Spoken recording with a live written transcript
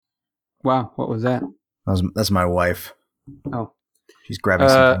Wow, what was that? That's my wife. Oh. She's grabbing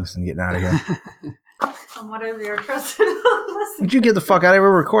some things and getting out of here. And what is your trusted listener? Would you get the fuck out of here?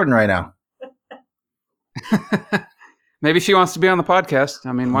 We're recording right now. Maybe she wants to be on the podcast.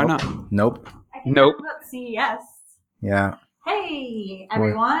 I mean, why not? Nope. I can Nope. talk about CES. Yeah. Hey,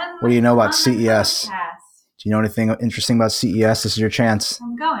 everyone. What do you know about On the CES? podcast. Do you know anything interesting about CES? This is your chance.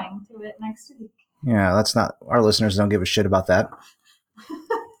 I'm going to it next week. Yeah, that's not... Our listeners don't give a shit about that.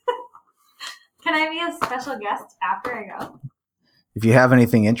 Can I be a special guest after I go? If you have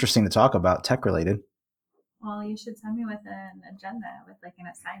anything interesting to talk about, tech-related. Well, you should send me with an agenda, with like an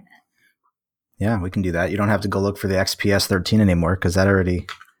assignment. Yeah, we can do that. You don't have to go look for the XPS 13 anymore because that already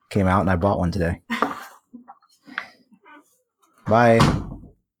came out and I bought one today. Bye.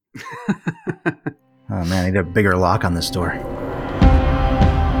 Oh, man, I need a bigger lock on this door.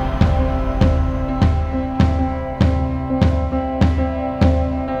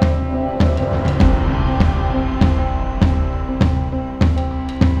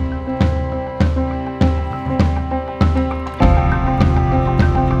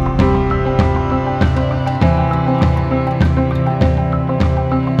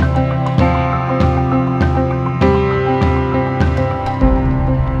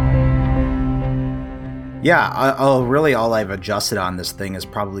 Yeah, all I've adjusted on this thing is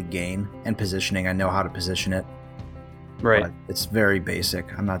probably gain and positioning. I know how to position it. Right. But it's very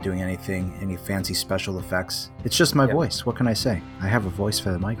basic. I'm not doing any fancy special effects. It's just my voice. What can I say? I have a voice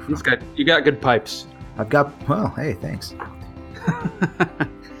for the microphone. You got good pipes. Well, hey, thanks.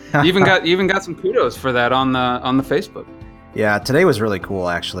 You even got some kudos for that on the Facebook. Yeah, today was really cool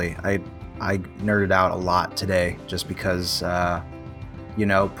actually. I nerded out a lot today just because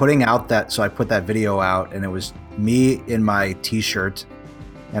putting out that, so I put that video out and it was me in my t-shirt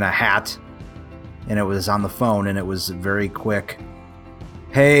and a hat and it was on the phone and it was very quick.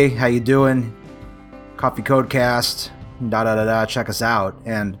 Hey, how you doing? Coffee Codecast, check us out.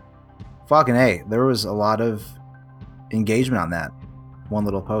 And fucking hey, there was a lot of engagement on that one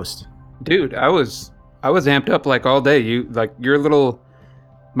little post. Dude, I was amped up like all day. Your little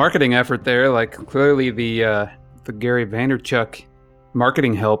marketing effort there, like clearly the Gary Vaynerchuk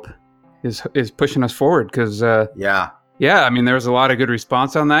marketing help is pushing us forward because I mean there was a lot of good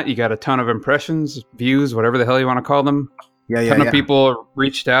response on that. You got a ton of impressions, views, whatever the hell you want to call them. A ton of people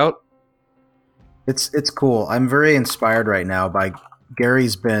reached out. It's cool. I'm very inspired right now by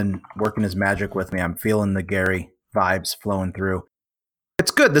Gary's been working his magic with me. I'm feeling the Gary vibes flowing through.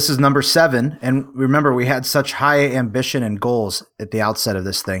 It's good. This is number 7, and remember we had such high ambition and goals at the outset of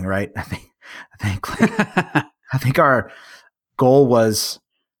this thing, right? I think our goal was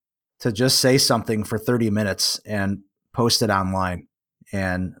to just say something for 30 minutes and post it online,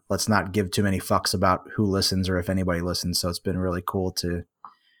 and let's not give too many fucks about who listens or if anybody listens. So it's been really cool to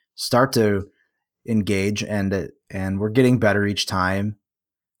start to engage, and we're getting better each time,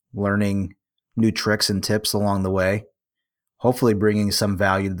 learning new tricks and tips along the way, hopefully bringing some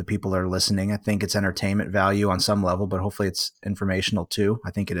value to the people that are listening. I think it's entertainment value on some level, but hopefully it's informational too.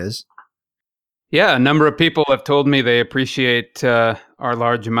 I think it is. Yeah, a number of people have told me they appreciate our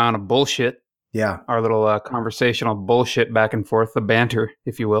large amount of bullshit. Yeah. Our little conversational bullshit back and forth, the banter,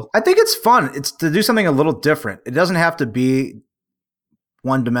 if you will. I think it's fun. It's to do something a little different. It doesn't have to be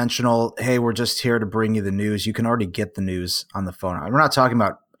one-dimensional, hey, we're just here to bring you the news. You can already get the news on the phone. We're not talking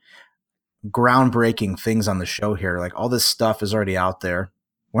about groundbreaking things on the show here. Like all this stuff is already out there.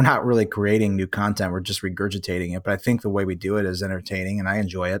 We're not really creating new content. We're just regurgitating it. But I think the way we do it is entertaining, and I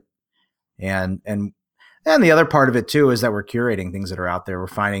enjoy it. And the other part of it too is that we're curating things that are out there. We're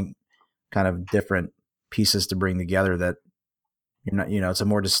finding kind of different pieces to bring together that you're not,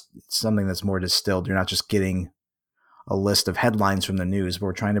 it's something that's more distilled. You're not just getting a list of headlines from the news, but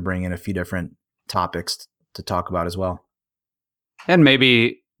we're trying to bring in a few different topics to talk about as well. And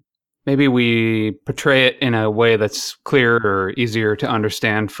maybe we portray it in a way that's clearer or easier to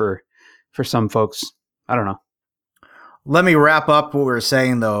understand for some folks. I don't know. Let me wrap up what we were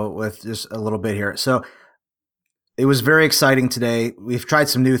saying, though, with just a little bit here. So it was very exciting today. We've tried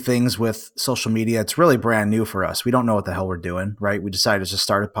some new things with social media. It's really brand new for us. We don't know what the hell we're doing, right? We decided to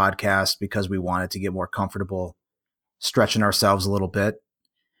start a podcast because we wanted to get more comfortable stretching ourselves a little bit.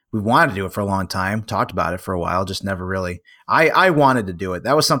 We wanted to do it for a long time, talked about it for a while, just never really. I wanted to do it.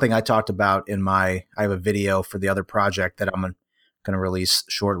 That was something I talked about I have a video for the other project that I'm going to release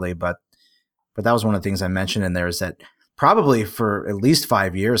shortly. But that was one of the things I mentioned in there is that probably for at least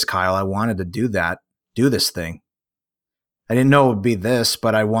 5 years, Kyle, I wanted to do this thing. I didn't know it would be this,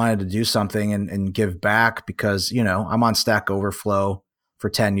 but I wanted to do something and give back because, I'm on Stack Overflow for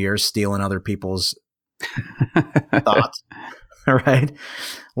 10 years, stealing other people's thoughts, right?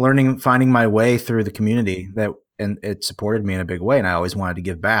 Learning, finding my way through the community and it supported me in a big way. And I always wanted to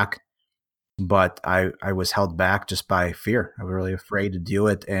give back, but I was held back just by fear. I was really afraid to do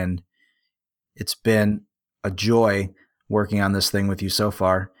it. And it's been a joy working on this thing with you so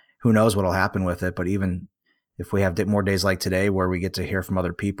far. Who knows what'll happen with it, but even if we have more days like today where we get to hear from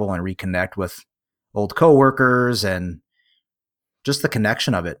other people and reconnect with old coworkers and just the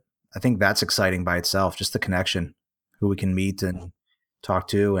connection of it, I think that's exciting by itself. Just the connection, who we can meet and talk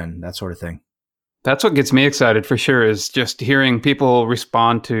to and that sort of thing. That's what gets me excited for sure, is just hearing people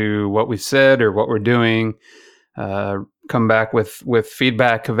respond to what we've said or what we're doing, come back with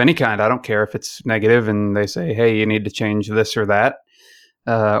feedback of any kind. I don't care if it's negative and they say, hey, you need to change this or that.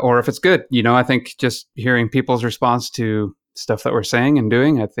 Or if it's good, I think just hearing people's response to stuff that we're saying and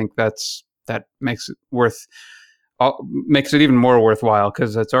doing, I think that makes it even more worthwhile,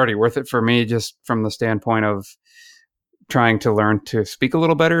 because it's already worth it for me, just from the standpoint of trying to learn to speak a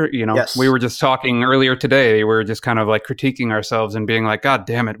little better. Yes. We were just talking earlier today. We were just kind of like critiquing ourselves and being like, God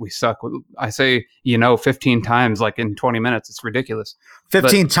damn it, we suck. I say, 15 times like in 20 minutes. It's ridiculous.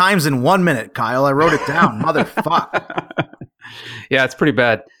 15 times in 1 minute, Kyle. I wrote it down. Motherfuck. Yeah, it's pretty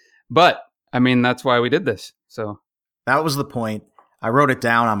bad. But I mean, that's why we did this. So that was the point. I wrote it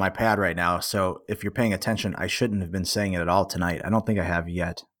down on my pad right now. So if you're paying attention, I shouldn't have been saying it at all tonight. I don't think I have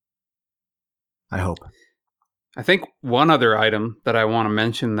yet. I hope. I think one other item that I want to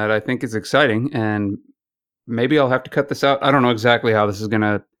mention that I think is exciting, and maybe I'll have to cut this out. I don't know exactly how this is going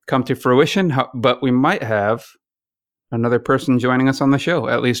to come to fruition, but we might have another person joining us on the show,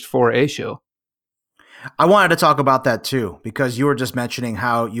 at least for a show. I wanted to talk about that too, because you were just mentioning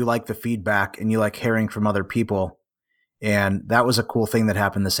how you like the feedback and you like hearing from other people. And that was a cool thing that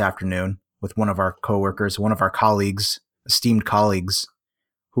happened this afternoon with one of our coworkers, one of our colleagues, esteemed colleagues,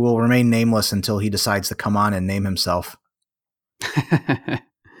 who will remain nameless until he decides to come on and name himself.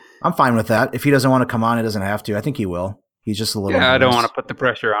 I'm fine with that. If he doesn't want to come on, he doesn't have to. I think he will. He's just a little nervous. I don't want to put the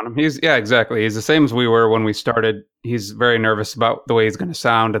pressure on him. Exactly. He's the same as we were when we started. He's very nervous about the way he's going to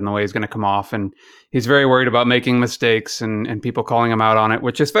sound and the way he's going to come off. And he's very worried about making mistakes and people calling him out on it,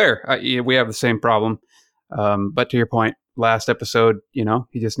 which is fair. We have the same problem. But to your point, last episode,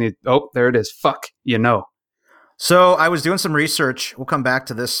 he just needs, there it is. Fuck, So I was doing some research. We'll come back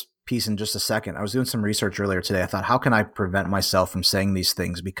to this piece in just a second. I was doing some research earlier today. I thought, how can I prevent myself from saying these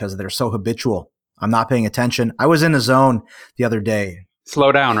things? Because they're so habitual. I'm not paying attention. I was in a zone the other day.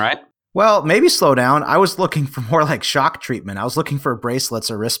 Slow down, right? Well, maybe slow down. I was looking for more like shock treatment. I was looking for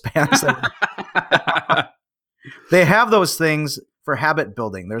bracelets or wristbands. They have those things for habit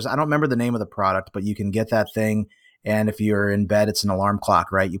building. I don't remember the name of the product, but you can get that thing. And if you're in bed, it's an alarm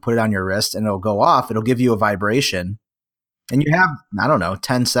clock, right? You put it on your wrist and it'll go off. It'll give you a vibration. And you have,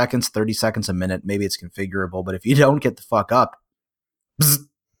 10 seconds, 30 seconds, a minute. Maybe it's configurable. But if you don't get the fuck up, bzz.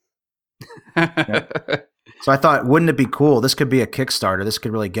 Yeah. So I thought, wouldn't it be cool? This could be a Kickstarter. This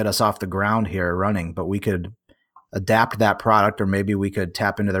could really get us off the ground here running. But we could adapt that product, or maybe we could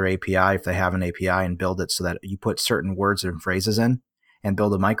tap into their API if they have an API and build it so that you put certain words and phrases in and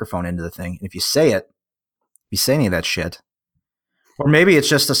build a microphone into the thing. And if you say any of that shit, or maybe it's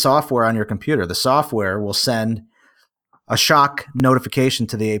just a software on your computer. The software will send a shock notification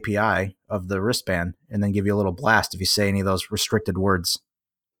to the API of the wristband and then give you a little blast if you say any of those restricted words.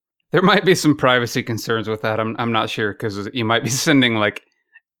 There might be some privacy concerns with that. I'm not sure, because you might be sending like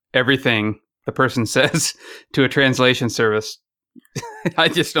everything the person says to a translation service. I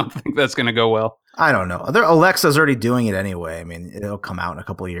just don't think that's going to go well. I don't know. Alexa's already doing it anyway. I mean, it'll come out in a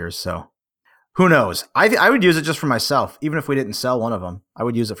couple of years, so who knows? I would use it just for myself. Even if we didn't sell one of them, I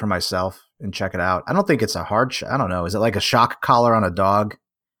would use it for myself and check it out. I don't think it's a hard I don't know. Is it like a shock collar on a dog?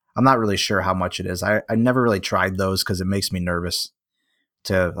 I'm not really sure how much it is. I never really tried those because it makes me nervous.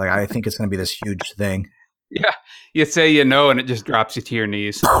 I think it's going to be this huge thing. Yeah, you say and it just drops you to your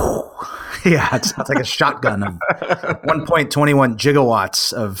knees. Yeah, it's like a shotgun of 1.21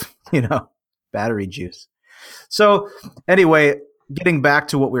 gigawatts of battery juice. So anyway, getting back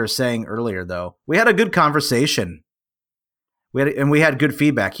to what we were saying earlier, though, we had a good conversation. We had good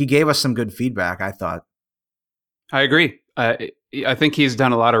feedback. He gave us some good feedback, I thought. I agree. I think he's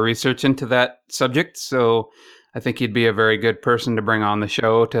done a lot of research into that subject, so I think he'd be a very good person to bring on the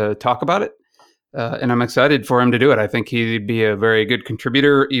show to talk about it. And I'm excited for him to do it. I think he'd be a very good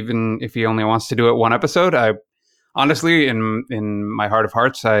contributor, even if he only wants to do it one episode. I honestly, in my heart of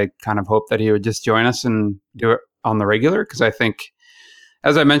hearts, I kind of hope that he would just join us and do it on the regular, because I think,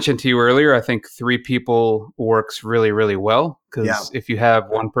 as I mentioned to you earlier, I think 3 people works really, really well. Because if you have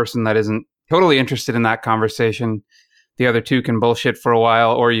one person that isn't totally interested in that conversation, the other 2 can bullshit for a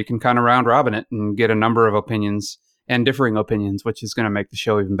while, or you can kind of round robin it and get a number of opinions and differing opinions, which is going to make the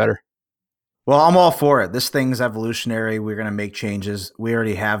show even better. Well, I'm all for it. This thing's evolutionary. We're going to make changes. We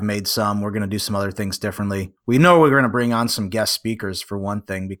already have made some. We're going to do some other things differently. We know we're going to bring on some guest speakers for one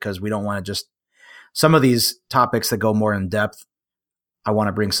thing, because we don't want to just, some of these topics that go more in depth, I want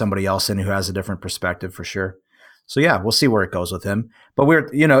to bring somebody else in who has a different perspective for sure. So yeah, we'll see where it goes with him. But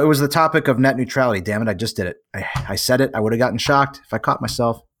it was the topic of net neutrality. Damn it, I just did it. I said it. I would have gotten shocked if I caught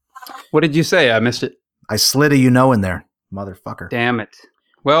myself. What did you say? I missed it. I slid a in there, motherfucker. Damn it.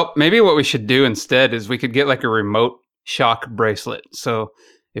 Well, maybe what we should do instead is we could get like a remote shock bracelet. So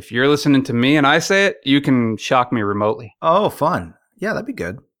if you're listening to me and I say it, you can shock me remotely. Oh, fun. Yeah, that'd be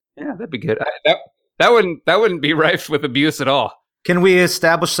good. Yeah, that'd be good. That wouldn't be rife with abuse at all. Can we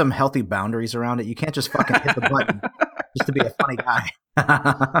establish some healthy boundaries around it? You can't just fucking hit the button just to be a funny guy.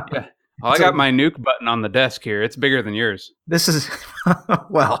 Yeah. Well, I got my nuke button on the desk here. It's bigger than yours. This is,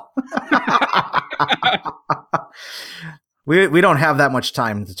 well, we don't have that much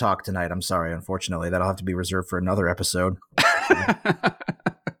time to talk tonight. I'm sorry, unfortunately. That'll have to be reserved for another episode.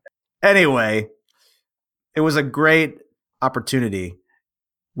 Anyway, it was a great opportunity.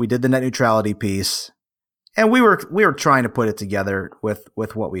 We did the net neutrality piece, and we were trying to put it together with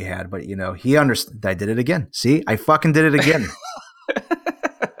what we had. But, he understood. I did it again. See, I fucking did it again.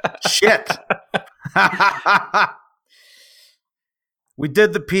 Shit. We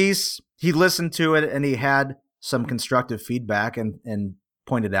did the piece. He listened to it, and he had some constructive feedback and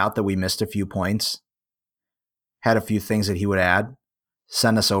pointed out that we missed a few points, had a few things that he would add,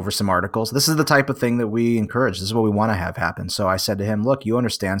 send us over some articles. This is the type of thing that we encourage. This is what we want to have happen. So I said to him, look, you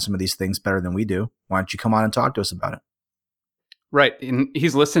understand some of these things better than we do. Why don't you come on and talk to us about it? Right. And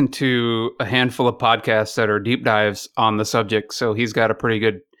he's listened to a handful of podcasts that are deep dives on the subject. So he's got a pretty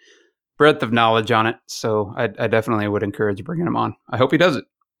good breadth of knowledge on it. So I definitely would encourage bringing him on. I hope he does it.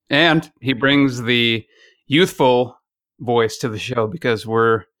 And he brings the youthful voice to the show, because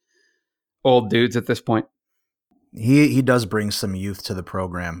we're old dudes at this point. He does bring some youth to the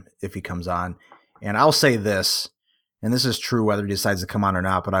program if he comes on. And I'll say this, and this is true whether he decides to come on or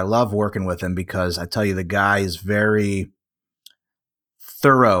not, but I love working with him because I tell you, the guy is very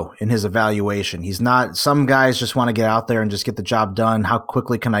thorough in his evaluation. He's not, some guys just want to get out there and just get the job done. How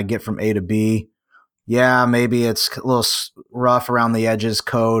quickly can I get from A to B? Yeah, maybe it's a little rough around the edges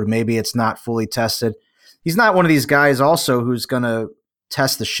code. Maybe it's not fully tested. He's not one of these guys also who's going to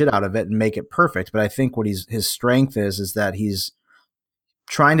test the shit out of it and make it perfect. But I think what his strength is that he's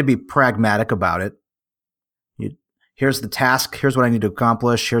trying to be pragmatic about it. Here's the task. Here's what I need to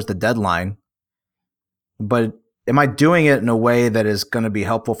accomplish. Here's the deadline. But am I doing it in a way that is going to be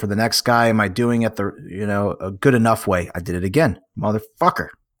helpful for the next guy? Am I doing it a good enough way? I did it again, motherfucker.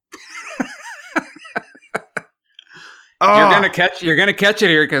 You're gonna catch it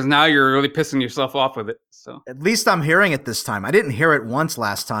here, because now you're really pissing yourself off with it. So at least I'm hearing it this time. I didn't hear it once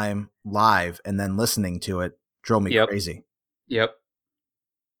last time live, and then listening to it drove me crazy. Yep.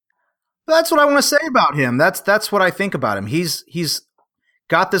 But that's what I want to say about him. That's what I think about him. He's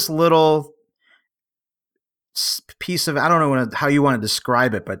got this little piece of, I don't know how you want to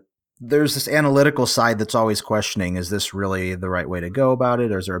describe it, but there's this analytical side that's always questioning, is this really the right way to go about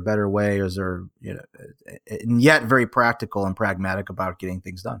it? Or is there a better way? Or is there, and yet very practical and pragmatic about getting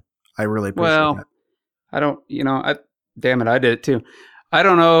things done. I really appreciate that. I don't, damn it, I did it too. I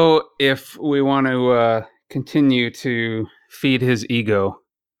don't know if we want to continue to feed his ego.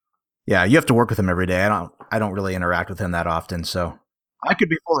 Yeah, you have to work with him every day. I don't really interact with him that often, so I could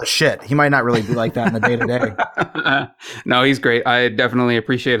be full of shit. He might not really be like that in the day-to-day. No, he's great. I definitely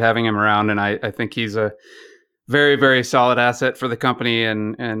appreciate having him around, and I think he's a very, very solid asset for the company,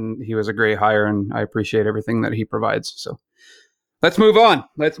 and he was a great hire, and I appreciate everything that he provides. So let's move on.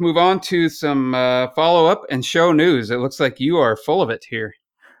 Let's move on to some follow-up and show news. It looks like you are full of it here.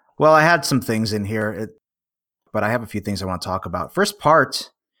 Well, I had some things in here, but I have a few things I want to talk about. First part,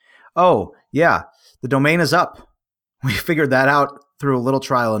 oh, yeah, the domain is up. We figured that out through a little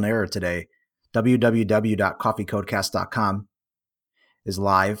trial and error today. www.coffeecodecast.com is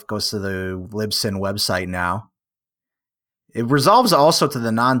live, goes to the Libsyn website now. It resolves also to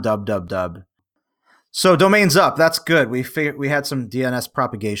the non-dub. So domain's up. That's good. We had some DNS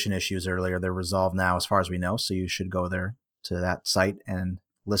propagation issues earlier. They're resolved now as far as we know. So you should go there to that site and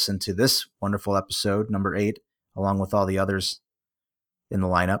listen to this wonderful episode, number 8, along with all the others in the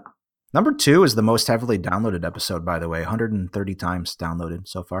lineup. Number 2 is the most heavily downloaded episode, by the way, 130 times downloaded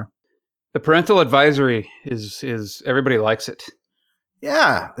so far. The parental advisory is everybody likes it.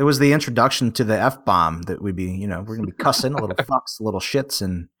 Yeah, it was the introduction to the F-bomb that we'd be, we're going to be cussing, a little fucks, a little shits,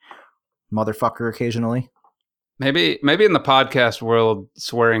 and motherfucker occasionally. Maybe in the podcast world,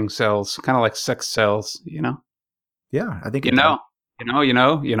 swearing sells, kind of like sex sells, Yeah, I think You it does. know,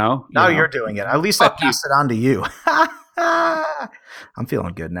 Now you're doing it. At least I Fuck you. passed it on to you. I'm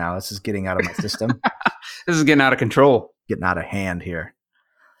feeling good now. This is getting out of my system, This is getting out of control. getting out of hand here.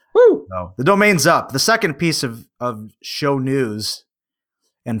 Woo! So the domain's up. The second piece of show news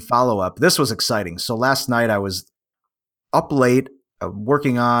and follow up. This was exciting. So last night I was up late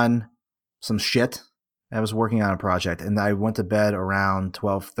working on some shit. I was working on a project, and I went to bed around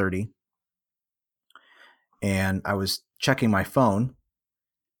 12:30. And I was checking my phone,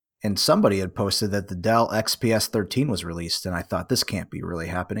 and somebody had posted that the Dell XPS 13 was released, and I thought this can't be really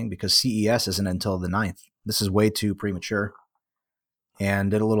happening because CES isn't until the 9th. This is way too premature.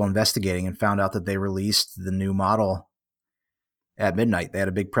 And did a little investigating and found out that they released the new model at midnight. They had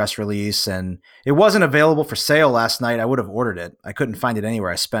a big press release, and it wasn't available for sale last night. I would have ordered it. I couldn't find it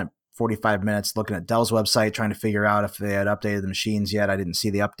anywhere. I spent 45 minutes looking at Dell's website trying to figure out if they had updated the machines yet. I didn't see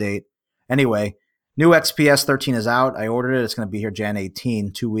the update. Anyway, new XPS 13 is out. I ordered it. It's going to be here Jan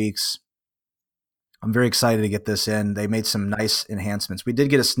 18, 2 weeks. I'm very excited to get this in. They made some nice enhancements. We did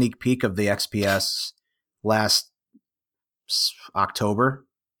get a sneak peek of the XPS last October.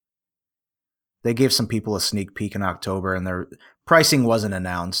 They gave some people a sneak peek in October, and their pricing wasn't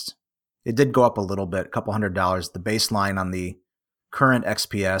announced. It did go up a little bit, a couple $100. The baseline on the current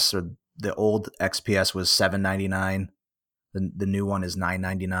XPS or the old XPS was $799. The new one is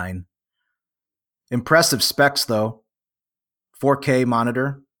 $999. Impressive specs though. 4K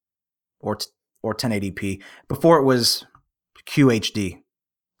monitor or 1080p. Before it was QHD.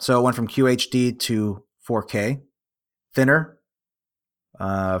 So it went from QHD to 4K. Thinner,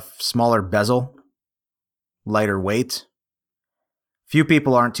 smaller bezel, lighter weight. Few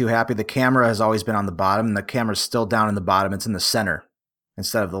people aren't too happy. The camera has always been on the bottom, and the camera's still down in the bottom. It's in the center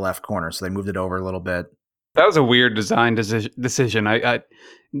instead of the left corner, so they moved it over a little bit. That was a weird design decision. I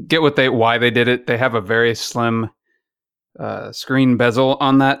get why they did it. They have a very slim screen bezel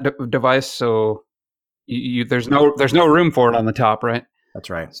on that device, so there's no room for it on the top, right? That's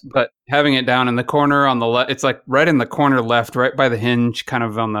right. But having it down in the corner on the left, it's like right in the corner left, right by the hinge, kind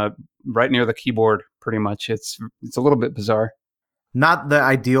of on the right near the keyboard. Pretty much, it's a little bit bizarre. Not the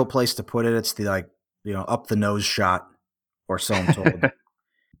ideal place to put it. It's the up the nose shot, or so I'm told.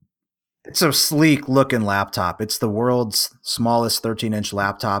 It's a sleek looking laptop. It's the world's smallest 13-inch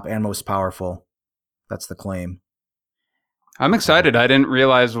laptop and most powerful. That's the claim. I'm excited. I didn't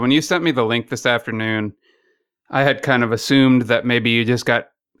realize when you sent me the link this afternoon, I had kind of assumed that maybe you just got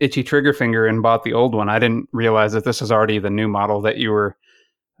itchy trigger finger and bought the old one. I didn't realize that this was already the new model that you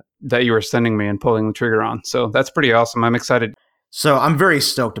were sending me and pulling the trigger on. So that's pretty awesome. I'm excited. So I'm very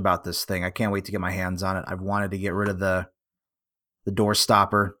stoked about this thing. I can't wait to get my hands on it. I've wanted to get rid of the door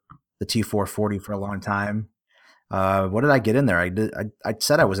stopper, the T440 for a long time. What did I get in there? I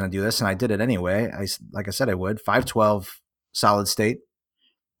said I was going to do this, and I did it anyway. Like I said I would. 512 solid state.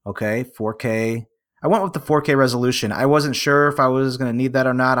 Okay, 4K. I went with the 4K resolution. I wasn't sure if I was going to need that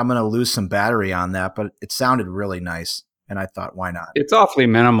or not. I'm going to lose some battery on that, but it sounded really nice, and I thought, why not? It's awfully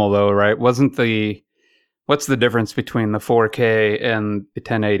minimal, though, right? What's the difference between the 4K and the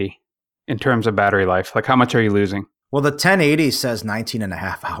 1080 in terms of battery life? Like, how much are you losing? Well, the 1080 says 19 and a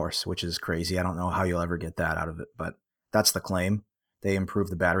half hours, which is crazy. I don't know how you'll ever get that out of it, but that's the claim. They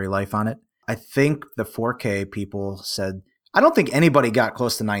improved the battery life on it. I think the 4K people said, I don't think anybody got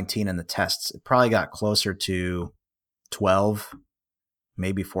close to 19 in the tests. It probably got closer to 12,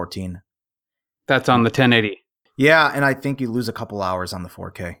 maybe 14. That's on the 1080. Yeah, and I think you lose a couple hours on the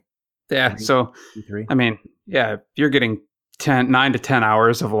 4K. Yeah, so, I mean, yeah, if you're getting 9 to 10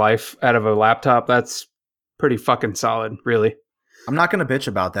 hours of life out of a laptop, that's pretty fucking solid, really. I'm not going to bitch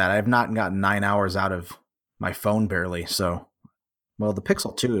about that. I have not gotten 9 hours out of my phone barely. So, well, the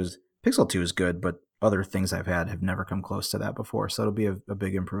Pixel 2 is good, but other things I've had have never come close to that before. So it'll be a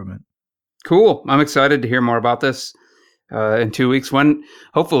big improvement. Cool. I'm excited to hear more about this in 2 weeks. When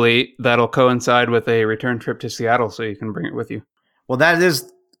hopefully that'll coincide with a return trip to Seattle, so you can bring it with you. Well, that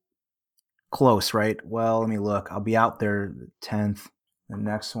is close, right? Well, let me look. I'll be out there the 10th. The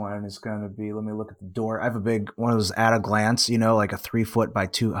next one is going to be, let me look at the door. I have a big one of those at a glance, like a 3 foot by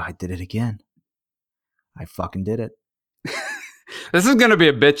 2. Oh, I did it again. I fucking did it. This is going to be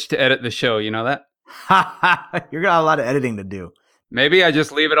a bitch to edit the show. You know that? You're going to have a lot of editing to do. Maybe I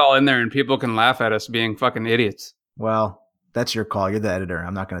just leave it all in there and people can laugh at us being fucking idiots. Well, that's your call. You're the editor.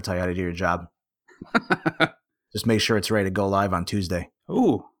 I'm not going to tell you how to do your job. Just make sure it's ready to go live on Tuesday.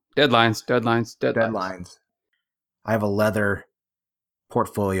 Ooh, deadlines. I have a leather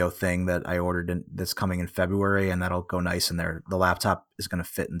portfolio thing that I ordered that's coming in February, and that'll go nice in there. The laptop is going to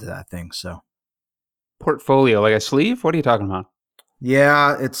fit into that thing. So, portfolio, like a sleeve? What are you talking about?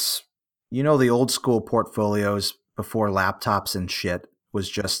 Yeah, it's the old school portfolios before laptops and shit, was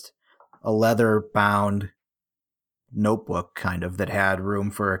just a leather bound notebook kind of that had room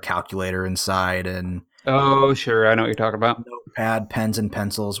for a calculator inside and Oh, sure. I know what you're talking about. notepad, pens, and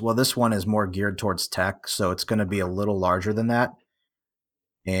pencils. Well, this one is more geared towards tech, so it's going to be a little larger than that.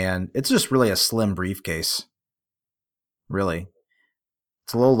 And it's just really a slim briefcase. Really.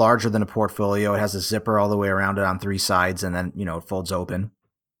 It's a little larger than a portfolio. It has a zipper all the way around it on 3 sides, and then, it folds open.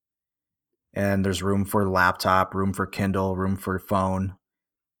 And there's room for laptop, room for Kindle, room for phone,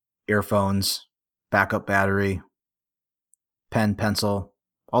 earphones, backup battery, pen, pencil,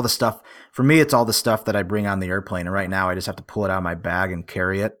 all the stuff. For me, it's all the stuff that I bring on the airplane. And right now, I just have to pull it out of my bag and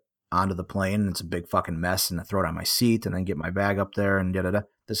carry it onto the plane. And it's a big fucking mess. And I throw it on my seat and then get my bag up there and da-da-da.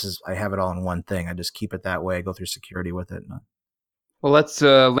 I have it all in one thing. I just keep it that way. I go through security with it. Well, let's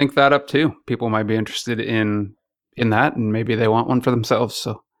link that up too. People might be interested in that, and maybe they want one for themselves.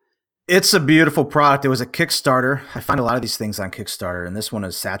 So it's a beautiful product. It was a Kickstarter. I find a lot of these things on Kickstarter, and this one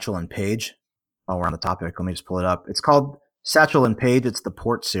is Satchel and Page. Oh, we're on the topic. Let me just pull it up. It's called Satchel and Page. It's the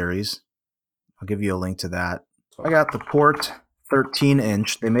Port series. I'll give you a link to that. So I got the Port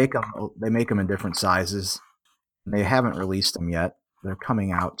 13-inch. They make them in different sizes. They haven't released them yet. They're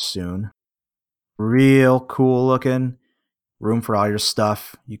coming out soon. Real cool looking. Room for all your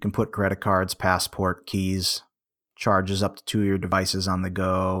stuff. You can put credit cards, passport, keys, charges up to 2 of your devices on the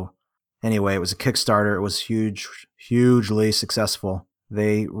go. Anyway, it was a Kickstarter. It was hugely successful.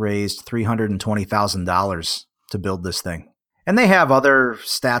 They raised $320,000 to build this thing. And they have other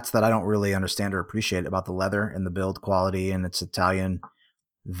stats that I don't really understand or appreciate about the leather and the build quality, and it's Italian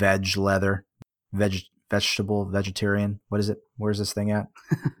veg leather, vegetarian. What is it? Where's this thing at?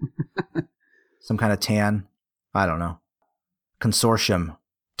 Some kind of tan. I don't know. Consortium,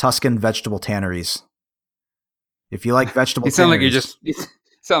 Tuscan Vegetable Tanneries. If you like vegetable you sound like you're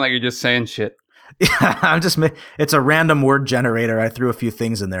just saying shit. Yeah, it's a random word generator. I threw a few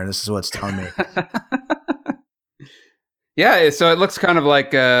things in there and this is what it's telling me. Yeah, so it looks kind of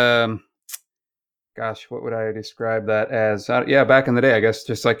like gosh, what would I describe that as? Back in the day, I guess,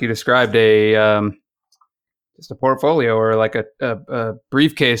 just like you described, just a portfolio or like a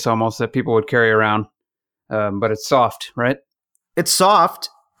briefcase almost that people would carry around. But it's soft, right? It's soft.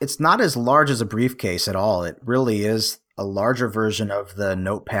 It's not as large as a briefcase at all. It really is a larger version of the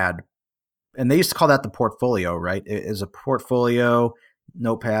notepad. And they used to call that the portfolio, right? It is a portfolio,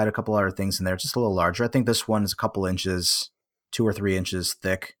 notepad, a couple other things in there. It's just a little larger. I think this one is a couple inches, 2 or 3 inches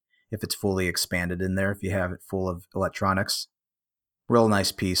thick if it's fully expanded in there, if you have it full of electronics. Real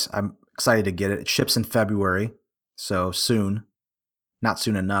nice piece. I'm excited to get it. It ships in February, so soon. Not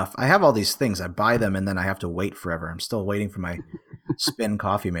soon enough. I have all these things. I buy them and then I have to wait forever. I'm still waiting for my spin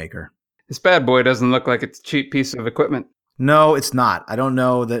coffee maker. This bad boy doesn't look like it's a cheap piece of equipment. No, it's not. I don't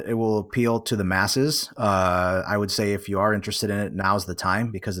know that it will appeal to the masses. I would say if you are interested in it, now's the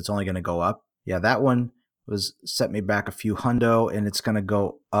time because it's only going to go up. Yeah, that one set me back a few hundo and it's going to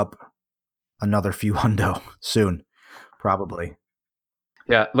go up another few hundo soon, probably.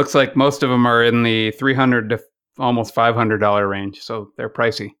 Yeah, it looks like most of them are in the $300 to almost $500 range, so they're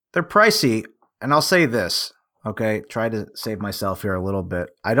pricey. They're pricey, and I'll say this, okay? Try to save myself here a little bit.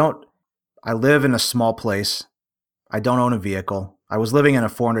 I live in a small place. I don't own a vehicle. I was living in a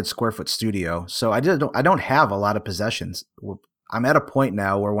 400 square foot studio, so I don't have a lot of possessions. I'm at a point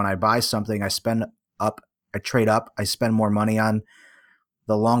now where when I buy something, I trade up, I spend more money on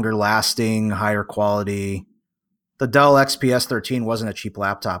the longer lasting, higher quality. The Dell XPS 13 wasn't a cheap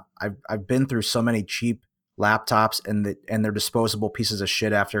laptop. I've been through so many cheap laptops and their disposable pieces of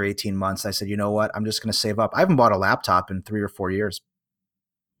shit after 18 months. I said, you know what? I'm just going to save up. I haven't bought a laptop in 3 or 4 years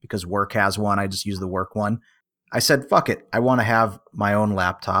because work has one. I just use the work one. I said, fuck it. I want to have my own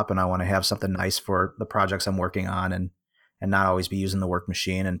laptop and I want to have something nice for the projects I'm working on and not always be using the work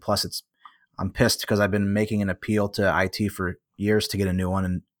machine. And plus I'm pissed because I've been making an appeal to IT for years to get a new one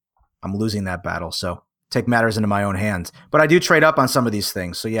and I'm losing that battle. So take matters into my own hands, but I do trade up on some of these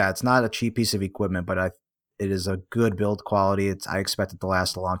things. So yeah, it's not a cheap piece of equipment, but it is a good build quality. I expect it to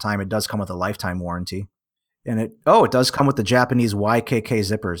last a long time. It does come with a lifetime warranty. And it does come with the Japanese YKK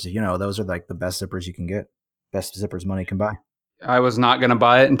zippers. You know, those are like the best zippers you can get. Best zippers money can buy. I was not going to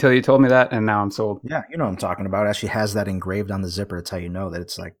buy it until you told me that, and now I'm sold. Yeah, you know what I'm talking about. It actually has that engraved on the zipper. That's how you know that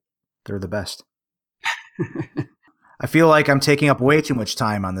it's like they're the best. I feel like I'm taking up way too much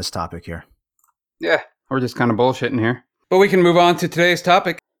time on this topic here. Yeah, we're just kind of bullshitting here. But we can move on to today's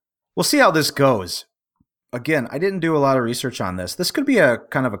topic. We'll see how this goes. Again, I didn't do a lot of research on this. This could be a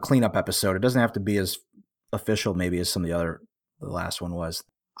kind of a cleanup episode. It doesn't have to be as official maybe as the last one was.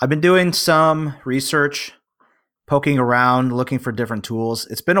 I've been doing some research poking around, looking for different tools.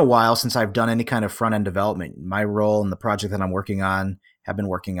 It's been a while since I've done any kind of front-end development. My role in the project that I'm working on, have been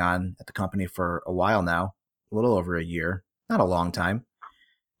working on at the company for a while now, a little over a year, not a long time,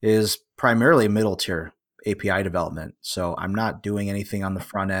 is primarily middle tier API development. So I'm not doing anything on the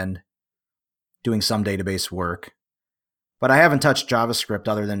front end, doing some database work. But I haven't touched JavaScript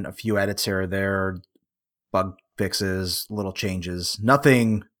other than a few edits here or there, bug fixes, little changes,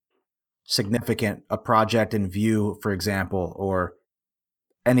 nothing significant, a project in Vue, for example, or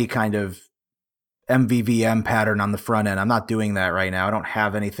any kind of MVVM pattern on the front end. I'm not doing that right now. I don't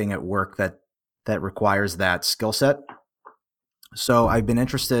have anything at work that requires that skill set. So I've been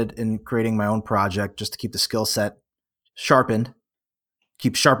interested in creating my own project just to keep the skill set sharpened,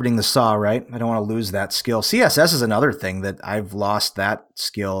 keep sharpening the saw, right? I don't want to lose that skill. CSS is another thing that I've lost that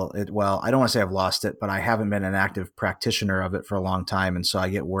skill. Well, I don't want to say I've lost it, but I haven't been an active practitioner of it for a long time. And so I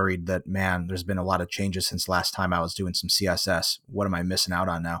get worried that, man, there's been a lot of changes since last time I was doing some CSS. What am I missing out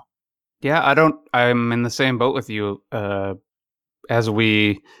on now? Yeah, I'm in the same boat with you. As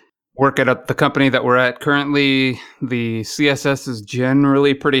we work at the company that we're at currently, the CSS is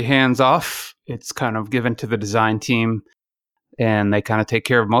generally pretty hands off. It's kind of given to the design team, and they kind of take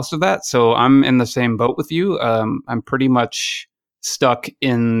care of most of that. So I'm in the same boat with you. I'm pretty much stuck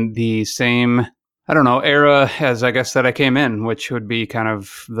in the same, I don't know, era as I guess that I came in, which would be kind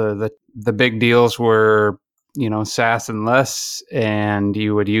of the big deals were, SAS and less, and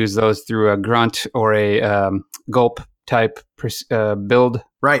you would use those through a grunt or a gulp type build.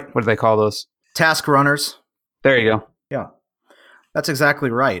 Right. What do they call those? Task runners. There you go. Yeah, that's exactly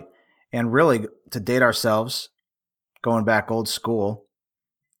right. And really, to date ourselves, going back old school,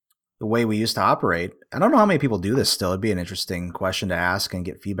 the way we used to operate, I don't know how many people do this still. It'd be an interesting question to ask and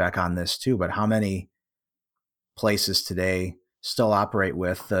get feedback on this too, but how many places today still operate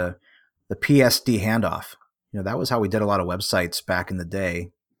with the PSD handoff? That was how we did a lot of websites back in the day,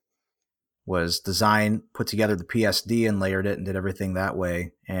 was design, put together the PSD and layered it and did everything that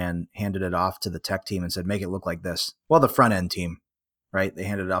way and handed it off to the tech team and said, make it look like this. Well, the front end team, right? They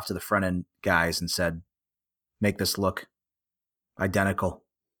handed it off to the front end guys and said, make this look identical.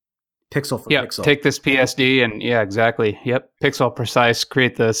 Pixel for pixel. Take this PSD and exactly. Yep. Pixel precise,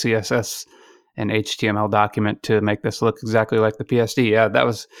 create the CSS and HTML document to make this look exactly like the PSD. Yeah,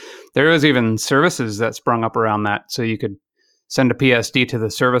 there was even services that sprung up around that. So you could send a PSD to the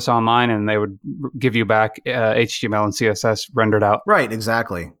service online and they would give you back HTML and CSS rendered out. Right,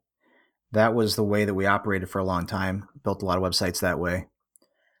 exactly. That was the way that we operated for a long time. Built a lot of websites that way.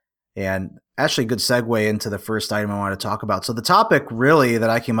 And actually, a good segue into the first item I want to talk about. So the topic really that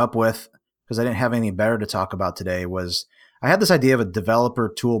I came up with, because I didn't have anything better to talk about today, was I had this idea of a developer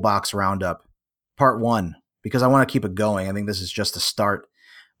toolbox roundup, part 1, because I want to keep it going. I think this is just a start.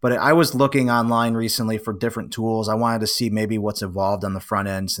 But I was looking online recently for different tools. I wanted to see maybe what's evolved on the front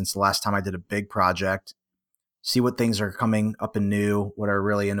end since the last time I did a big project, see what things are coming up and new, what are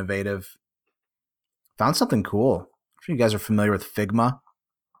really innovative. Found something cool. I'm sure you guys are familiar with Figma.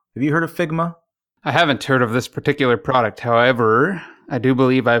 Have you heard of Figma? I haven't heard of this particular product. However, I do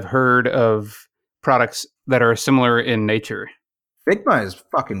believe I've heard of products that are similar in nature. Figma is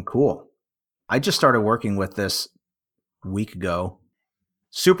fucking cool. I just started working with this a week ago.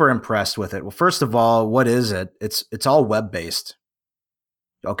 Super impressed with it. Well, first of all, what is it? It's all web-based.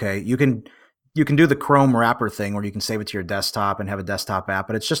 Okay, you can do the Chrome wrapper thing where you can save it to your desktop and have a desktop app,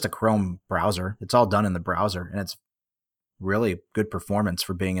 but it's just a Chrome browser. It's all done in the browser, and it's really good performance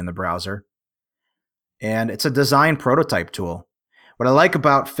for being in the browser. And it's a design prototype tool. What I like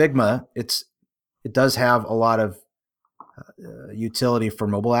about Figma, it does have a lot of utility for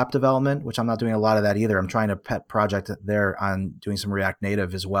mobile app development, which I'm not doing a lot of that either. I'm trying to pet project there on doing some React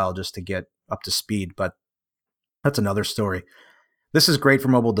Native as well, just to get up to speed. But that's another story. This is great for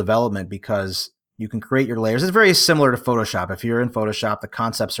mobile development because you can create your layers. It's very similar to Photoshop. If you're in Photoshop, the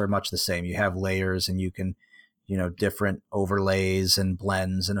concepts are much the same. You have layers and you can, different overlays and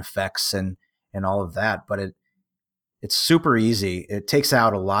blends and effects and all of that. But it's super easy. It takes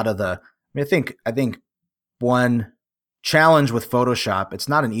out a lot of I think one challenge with Photoshop, it's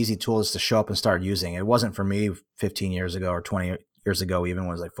not an easy tool just to show up and start using. It wasn't for me 15 years ago or 20 years ago, even when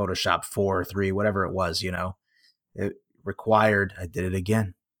it was like Photoshop 4 or 3, whatever it was, it required, I did it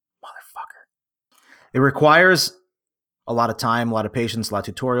again, motherfucker. It requires a lot of time, a lot of patience, a lot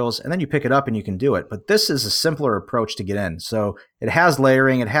of tutorials, and then you pick it up and you can do it. But this is a simpler approach to get in. So it has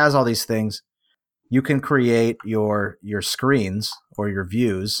layering, it has all these things. You can create your screens or your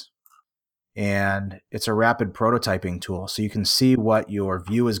views, and it's a rapid prototyping tool. So you can see what your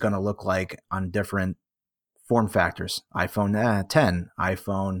view is going to look like on different form factors. iPhone 10,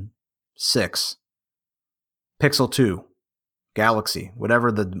 iPhone 6, Pixel 2, Galaxy,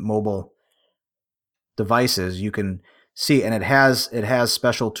 whatever the mobile device is, you can see, and it has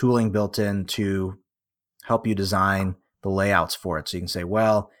special tooling built in to help you design the layouts for it. So you can say,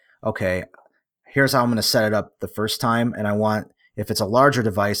 well, okay, here's how I'm going to set it up the first time. And if it's a larger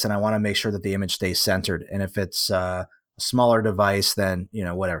device, then I want to make sure that the image stays centered. And if it's a smaller device, then,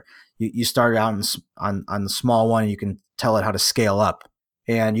 whatever. You start out on the small one, you can tell it how to scale up.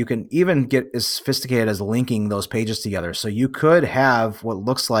 And you can even get as sophisticated as linking those pages together. So you could have what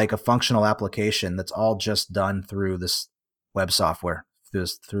looks like a functional application that's all just done through this web software,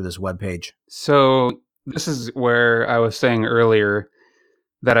 through this web page. So this is where I was saying earlier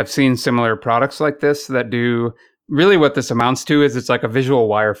that I've seen similar products like this that do really what this amounts to is it's like a visual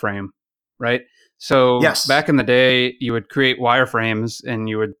wireframe, right? So Yes. Back in the day, you would create wireframes and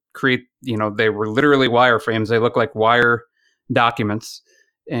you would create, they were literally wireframes. They look like wire documents.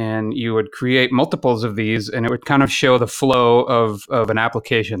 And you would create multiples of these and it would kind of show the flow of an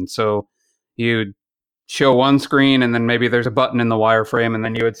application. So you'd show one screen and then maybe there's a button in the wireframe. And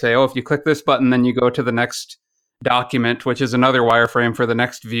then you would say, oh, if you click this button, then you go to the next document, which is another wireframe for the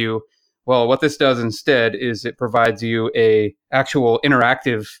next view. Well, what this does instead is it provides you a actual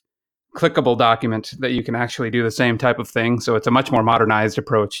interactive clickable document that you can actually do the same type of thing. So it's a much more modernized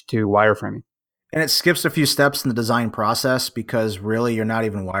approach to wireframing. And it skips a few steps in the design process because really you're not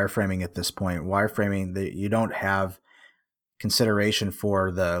even wireframing at this point. Wireframing, you don't have consideration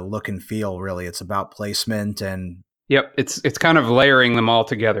for the look and feel, really. It's about placement and... Yep, it's kind of layering them all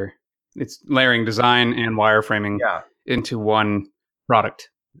together. It's layering design and wireframing into one product.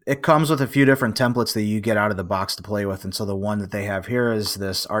 It comes with a few different templates that you get out of the box to play with. And so the one that they have here is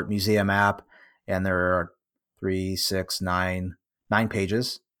this art museum app, and there are 9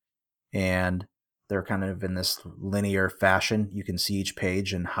 pages. And they're kind of in this linear fashion. You can see each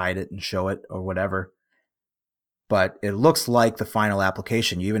page and hide it and show it or whatever. But it looks like the final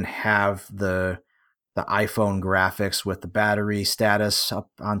application. You even have the iPhone graphics with the battery status up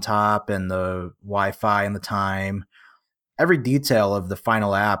on top and the Wi-Fi and the time. Every detail of the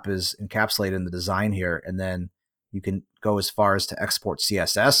final app is encapsulated in the design here. And then you can go as far as to export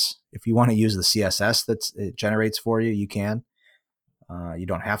CSS. If you want to use the CSS that it generates for you, you can. You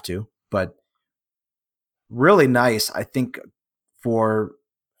don't have to, but really nice, I think, for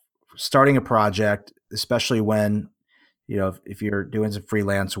starting a project, especially when, if you're doing some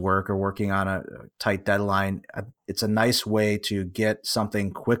freelance work or working on a tight deadline. It's a nice way to get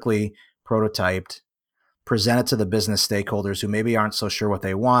something quickly prototyped, present it to the business stakeholders who maybe aren't so sure what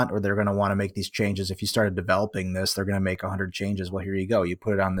they want, or they're going to want to make these changes. If you started developing this, they're going to make 100 changes. Well, here you go. You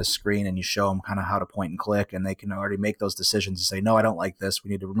put it on this screen and you show them kind of how to point and click, and they can already make those decisions and say, no, I don't like this.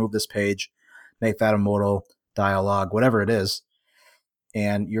 We need to remove this page, make that a modal dialogue, whatever it is.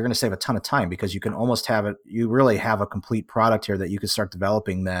 And you're going to save a ton of time because you can almost have it. You really have a complete product here that you can start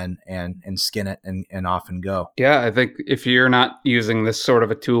developing then and skin it and off and go. Yeah, I think if you're not using this sort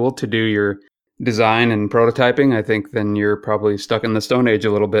of a tool to do your design and prototyping, I think then you're probably stuck in the Stone Age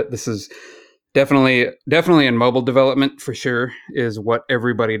a little bit. This is definitely in mobile development for sure is what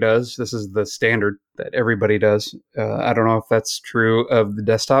everybody does. This is the standard that everybody does. I don't know if that's true of the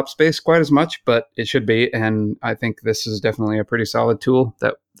desktop space quite as much, but it should be. And I think this is definitely a pretty solid tool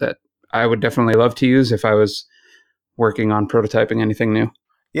that I would definitely love to use if I was working on prototyping anything new.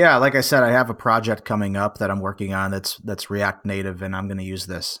 Yeah, like I said, I have a project coming up that I'm working on that's React Native, and I'm going to use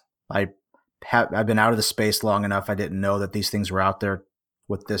this. I've been out of the space long enough. I didn't know that these things were out there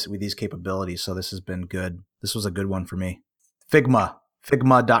with these capabilities. So this has been good. This was a good one for me. Figma.com,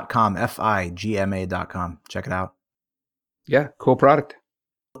 Figma.com. Check it out. Yeah, cool product.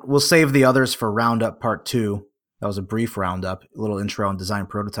 We'll save the others for Roundup Part 2. That was a brief roundup, a little intro on design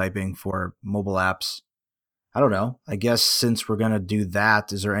prototyping for mobile apps. I don't know. I guess since we're going to do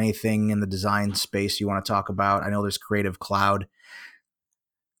that, is there anything in the design space you want to talk about? I know there's Creative Cloud.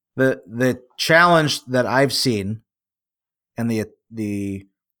 The challenge that I've seen and the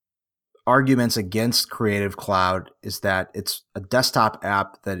arguments against Creative Cloud is that it's a desktop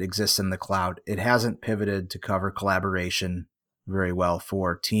app that exists in the cloud. It hasn't pivoted to cover collaboration very well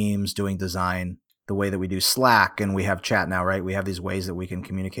for teams doing design the way that we do Slack, and we have chat now, right? We have these ways that we can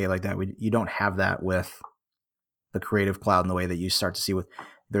communicate like that. You don't have that with the Creative Cloud in the way that you start to see with,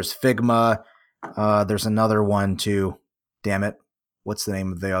 there's Figma. There's another one too. Damn it. What's the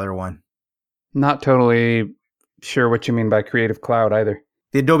name of the other one? Not totally sure what you mean by Creative Cloud either.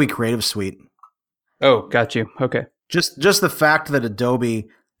 The Adobe Creative Suite. Oh, got you. Okay. Just the fact that Adobe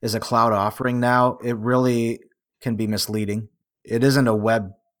is a cloud offering now, it really can be misleading. It is in the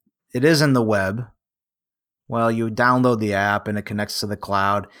web. Well, you download the app and it connects to the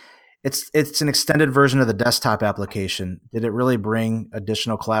cloud. It's an extended version of the desktop application. Did it really bring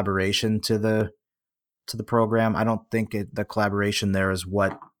additional collaboration to the program? I don't think the collaboration there is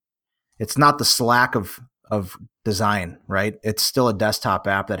what. It's not the Slack of design, right? It's still a desktop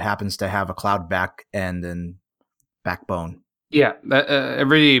app that happens to have a cloud back end and backbone. Yeah,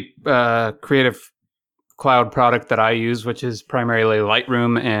 every creative cloud product that I use, which is primarily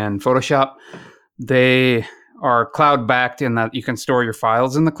Lightroom and Photoshop, they are cloud backed in that you can store your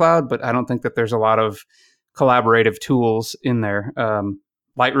files in the cloud, but I don't think that there's a lot of collaborative tools in there.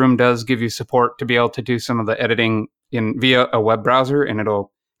 Lightroom does give you support to be able to do some of the editing via a web browser, and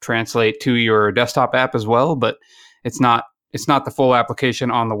it'll translate to your desktop app as well, but it's not the full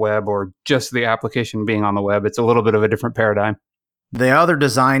application on the web or just the application being on the web. It's a little bit of a different paradigm. The other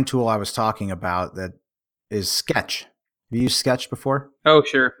design tool I was talking about that is Sketch. Have you used Sketch before? Oh,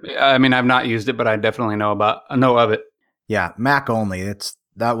 sure. I mean, I've not used it, but I definitely know of it. Yeah, Mac only.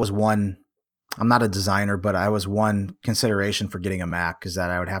 That was one. I'm not a designer, but I was one consideration for getting a Mac is that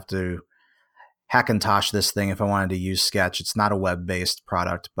I would have to Hackintosh this thing if I wanted to use Sketch. It's not a web-based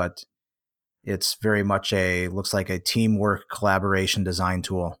product, but it's very much looks like a teamwork collaboration design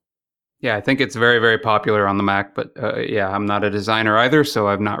tool. Yeah, I think it's very, very popular on the Mac, but yeah, I'm not a designer either, so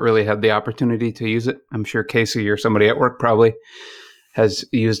I've not really had the opportunity to use it. I'm sure Casey or somebody at work probably has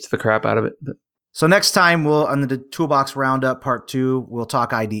used the crap out of it. But. So next time, on the Toolbox Roundup Part 2, we'll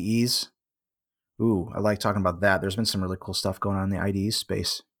talk IDEs. Ooh, I like talking about that. There's been some really cool stuff going on in the IDE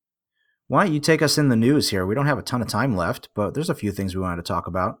space. Why don't you take us in the news here? We don't have a ton of time left, but there's a few things we wanted to talk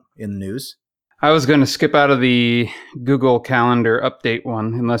about in the news. I was going to skip out of the Google Calendar update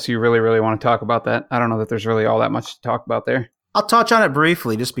one, unless you really, really want to talk about that. I don't know that there's really all that much to talk about there. I'll touch on it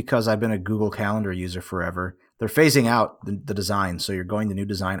briefly just because I've been a Google Calendar user forever. They're phasing out the design, so you're going to new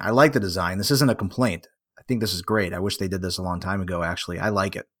design. I like the design. This isn't a complaint. I think this is great. I wish they did this a long time ago, actually. I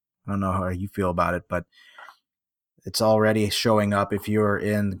like it. I don't know how you feel about it, but it's already showing up if you're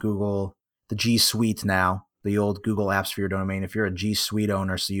in Google, the G Suite now, the old Google Apps for your domain. If you're a G Suite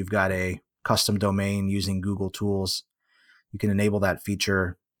owner, so you've got a custom domain using Google tools, you can enable that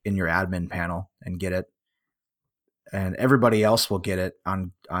feature in your admin panel and get it. And everybody else will get it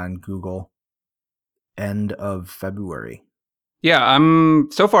on Google end of February. Yeah, I'm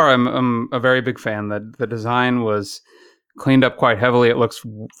a very big fan. The design was cleaned up quite heavily. It looks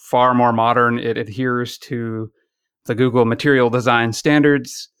far more modern. It adheres to the Google material design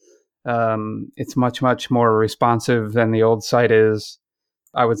standards. It's much, much more responsive than the old site is.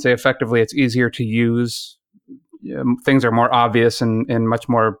 I would say effectively it's easier to use. Things are more obvious and much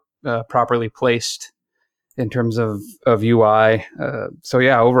more properly placed in terms of UI. So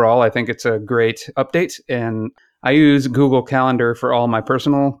yeah, overall, I think it's a great update. And I use Google Calendar for all my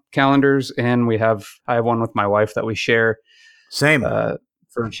personal calendars. And I have one with my wife that we share. Same.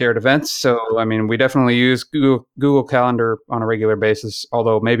 For shared events. So, I mean, we definitely use Google Calendar on a regular basis,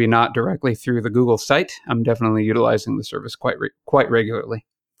 although maybe not directly through the Google site. I'm definitely utilizing the service quite regularly.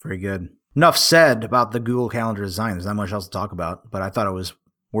 Very good. Enough said about the Google Calendar design. There's not much else to talk about, but I thought it was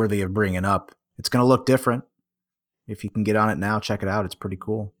worthy of bringing up. It's going to look different. If you can get on it now, check it out. It's pretty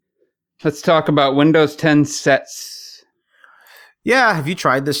cool. Let's talk about Windows 10 sets. Yeah, have you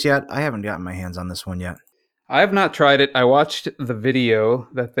tried this yet? I haven't gotten my hands on this one yet. I have not tried it. I watched the video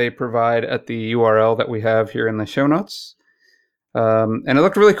that they provide at the URL that we have here in the show notes. And it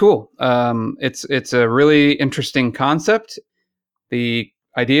looked really cool. It's a really interesting concept. The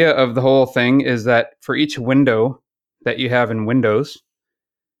idea of the whole thing is that for each window that you have in Windows,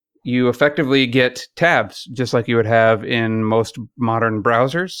 you effectively get tabs, just like you would have in most modern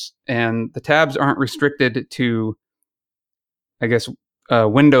browsers. And the tabs aren't restricted to, I guess,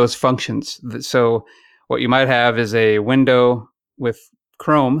 Windows functions. So what you might have is a window with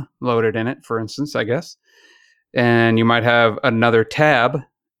Chrome loaded in it, for instance, I guess. And you might have another tab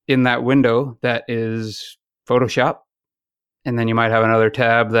in that window that is Photoshop. And then you might have another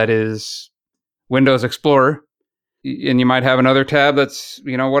tab that is Windows Explorer. And you might have another tab that's,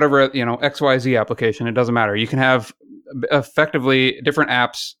 whatever, XYZ application. It doesn't matter. You can have effectively different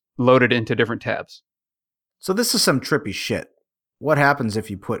apps loaded into different tabs. So this is some trippy shit. What happens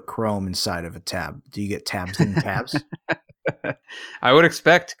if you put Chrome inside of a tab? Do you get tabs in tabs? I would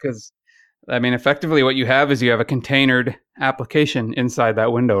expect, because, effectively what you have is you have a containered application inside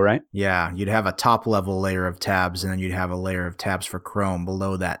that window, right? Yeah, you'd have a top-level layer of tabs, and then you'd have a layer of tabs for Chrome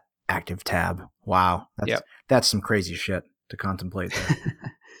below that active tab. Wow, that's some crazy shit to contemplate there.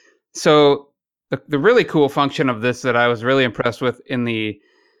 So the really cool function of this that I was really impressed with in the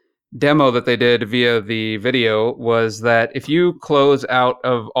demo that they did via the video was that if you close out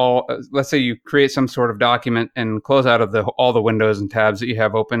of let's say you create some sort of document and close out of all the windows and tabs that you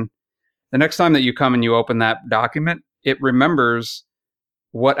have open, the next time that you come and you open that document, it remembers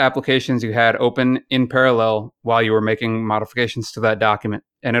what applications you had open in parallel while you were making modifications to that document.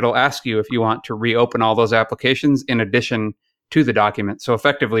 And it'll ask you if you want to reopen all those applications in addition to the document. So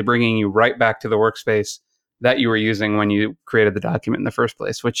effectively bringing you right back to the workspace that you were using when you created the document in the first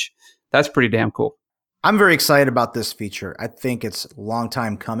place, which that's pretty damn cool. I'm very excited about this feature. I think it's a long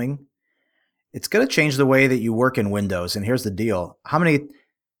time coming. It's going to change the way that you work in Windows. And here's the deal.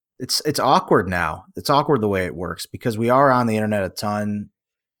 It's awkward now. It's awkward the way it works because we are on the internet a ton.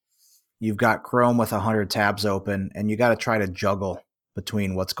 You've got Chrome with 100 tabs open, and you got to try to juggle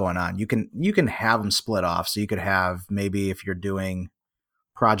between what's going on. You can have them split off. So you could have, maybe if you're doing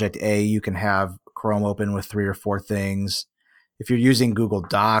project A, you can have Chrome open with 3 or 4 things. If you're using Google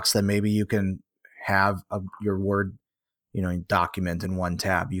Docs, then maybe you can have your Word, document in one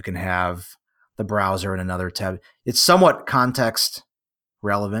tab. You can have the browser in another tab. It's somewhat context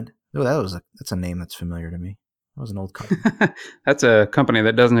relevant. Oh, that's a name that's familiar to me. That was an old company. That's a company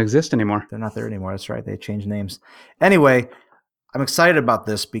that doesn't exist anymore. They're not there anymore. That's right. They changed names. Anyway, I'm excited about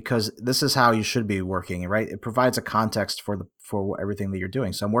this because this is how you should be working, right? It provides a context for everything that you're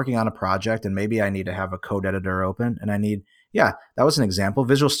doing. So I'm working on a project and maybe I need to have a code editor open and that was an example,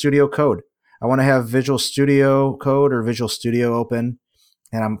 Visual Studio Code. I want to have Visual Studio Code or Visual Studio open,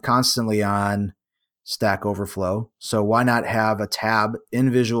 and I'm constantly on Stack Overflow. So why not have a tab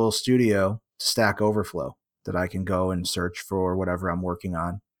in Visual Studio to Stack Overflow that I can go and search for whatever I'm working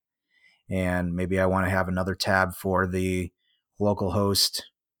on? And maybe I want to have another tab for the localhost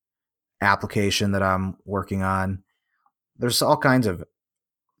application that I'm working on. There's all kinds of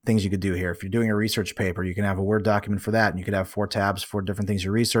things you could do here. If you're doing a research paper, you can have a Word document for that, and you could have 4 tabs for different things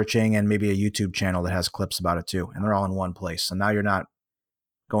you're researching, and maybe a YouTube channel that has clips about it too. And they're all in one place. So now you're not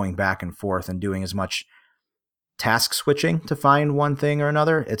going back and forth and doing as much task switching to find one thing or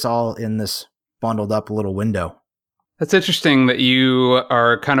another. It's all in this bundled up little window. That's interesting that you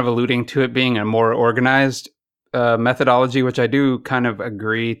are kind of alluding to it being a more organized methodology, which I do kind of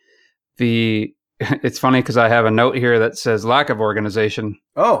agree. It's funny because I have a note here that says lack of organization.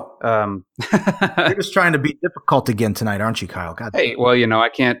 Oh, you're just trying to be difficult again tonight, aren't you, Kyle? God. Hey, well, I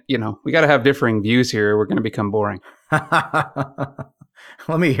can't, we got to have differing views here. We're going to become boring.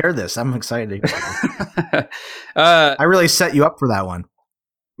 Let me hear this. I'm excited to hear this. I really set you up for that one.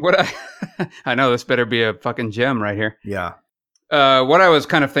 I know this better be a fucking gem right here. Yeah. What I was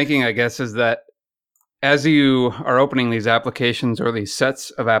kind of thinking, I guess, is that as you are opening these applications or these sets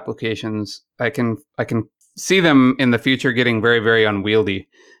of applications, I can see them in the future getting very, very unwieldy.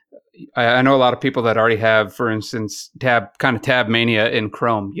 I know a lot of people that already have, for instance, tab mania in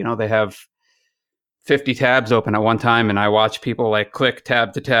Chrome. They have 50 tabs open at one time, and I watch people like click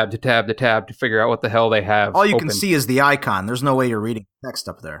tab to tab to tab to tab to figure out what the hell they have. All you can see is the icon. There's no way you're reading text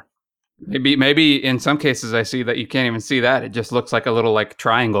up there. Maybe in some cases I see that you can't even see that. It just looks like a little like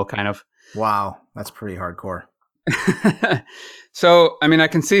triangle kind of. Wow, that's pretty hardcore. So, I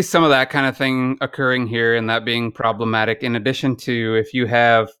can see some of that kind of thing occurring here and that being problematic. In addition to, if you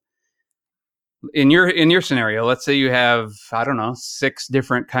have in your scenario, let's say you have, 6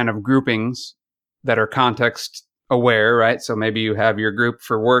 different kind of groupings that are context aware, right? So maybe you have your group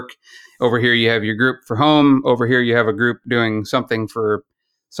for work. Over here, you have your group for home. Over here, you have a group doing something for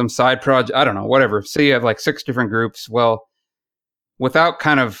some side project. I don't know, whatever. So you have like 6 different groups. Well, without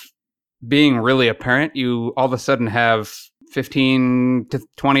kind of being really apparent, you all of a sudden have 15 to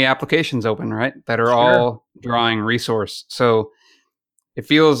 20 applications open, right? That are all drawing resource. So it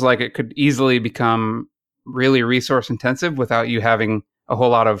feels like it could easily become really resource intensive without you having a whole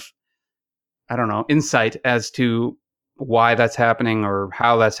lot of, insight as to why that's happening or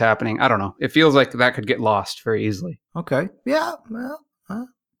how that's happening. I don't know. It feels like that could get lost very easily. Okay. Yeah. Well,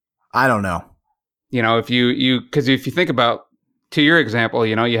 I don't know. If you think about, to your example,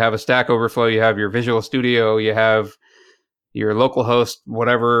 you have a Stack Overflow, you have your Visual Studio, you have your local host,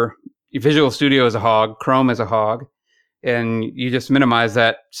 whatever. Visual Studio is a hog, Chrome is a hog, and you just minimize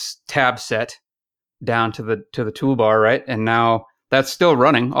that tab set down to the toolbar, right? And now that's still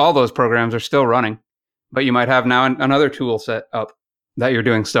running. All those programs are still running, but you might have now another tool set up that you're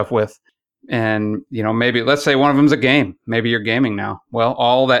doing stuff with. And, maybe let's say one of them's a game. Maybe you're gaming now. Well,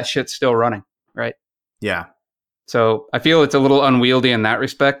 all that shit's still running, right? Yeah. So I feel it's a little unwieldy in that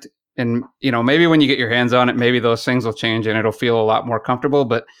respect. And, maybe when you get your hands on it, maybe those things will change and it'll feel a lot more comfortable.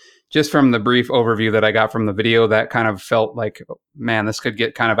 But just from the brief overview that I got from the video, that kind of felt like, man, this could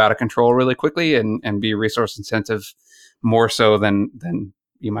get kind of out of control really quickly and be resource intensive more so than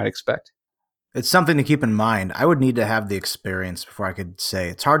you might expect. It's something to keep in mind. I would need to have the experience before I could say.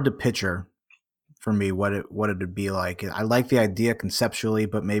 It's hard to picture for me what it'd be like. I like the idea conceptually,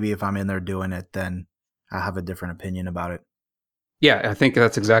 but maybe if I'm in there doing it, then I have a different opinion about it. Yeah, I think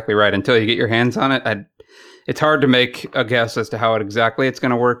that's exactly right. Until you get your hands on it, it's hard to make a guess as to how exactly it's going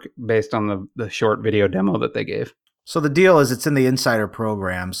to work based on the short video demo that they gave. So the deal is it's in the Insider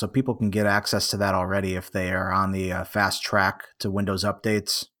program, so people can get access to that already if they are on the fast track to Windows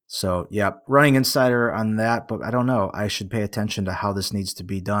updates. So, yeah, running Insider on that, but I don't know. I should pay attention to how this needs to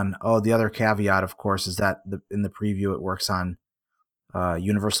be done. Oh, the other caveat, of course, is that in the preview it works on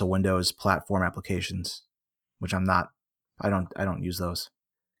Universal Windows platform applications, which I'm not. I don't use those.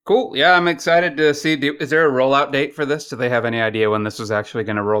 Cool. Yeah, I'm excited to see. Is there a rollout date for this? Do they have any idea when this was actually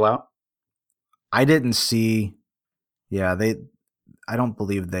going to roll out? I didn't see. Yeah, I don't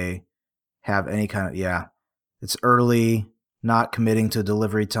believe they have any kind of. Yeah, it's early. Not committing to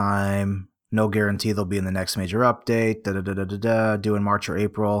delivery time. No guarantee they'll be in the next major update. Due in March or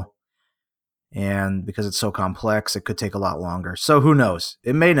April. And because it's so complex, it could take a lot longer. So who knows?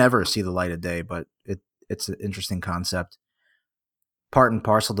 It may never see the light of day, but it's an interesting concept. Part and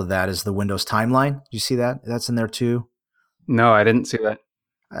parcel to that is the Windows timeline. Do you see that? That's in there too. No, I didn't see that.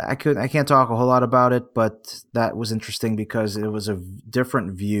 I can't talk a whole lot about it, but that was interesting because it was a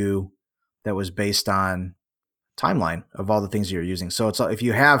different view that was based on timeline of all the things you're using. So it's if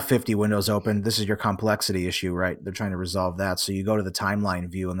you have 50 windows open, this is your complexity issue, right? They're trying to resolve that. So you go to the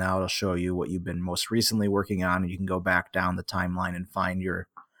timeline view and now it'll show you what you've been most recently working on, and you can go back down the timeline and find your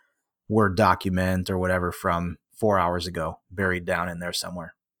Word document or whatever from 4 hours ago buried down in there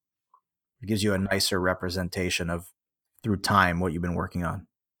somewhere. It gives you a nicer representation of through time what you've been working on.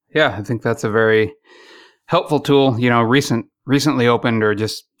 Yeah, I think that's a very helpful tool. Recently opened or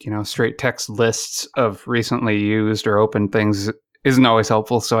just, straight text lists of recently used or opened things isn't always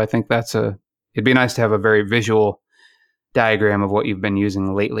helpful. So I think it'd be nice to have a very visual diagram of what you've been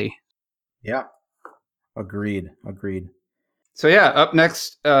using lately. Yeah. Agreed. So yeah, up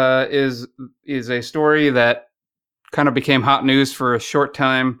next is a story that kind of became hot news for a short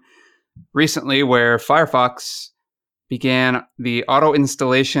time recently, where Firefox began the auto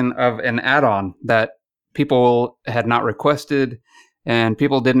installation of an add-on that people had not requested, and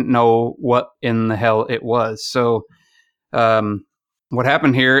people didn't know what in the hell it was. So what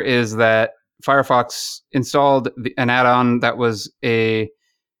happened here is that Firefox installed an add-on that was a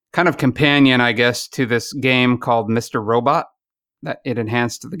kind of companion, I guess, to this game called Mr. Robot, that it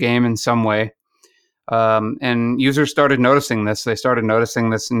enhanced the game in some way. And users started noticing this. They started noticing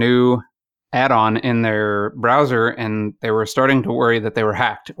this new add-on in their browser, and they were starting to worry that they were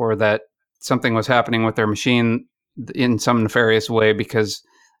hacked or that something was happening with their machine in some nefarious way because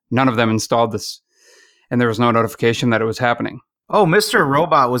none of them installed this and there was no notification that it was happening. Oh, Mr.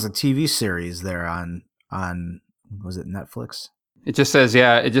 Robot was a TV series there on was it Netflix? It just says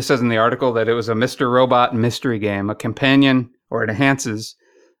in the article that it was a Mr. Robot mystery game, a companion, or it enhances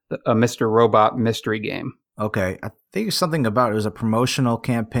a Mr. Robot mystery game. Okay, I think it's something about it was a promotional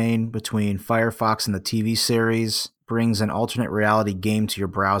campaign between Firefox and the TV series, brings an alternate reality game to your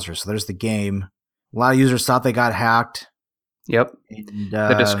browser. So there's the game. A lot of users thought they got hacked. Yep. And,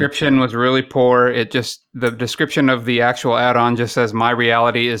 the description was really poor. The description of the actual add-on just says, "My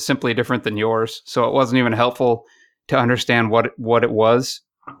reality is simply different than yours." So it wasn't even helpful to understand what it was.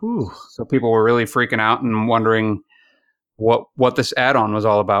 Ooh. So people were really freaking out and wondering what this add-on was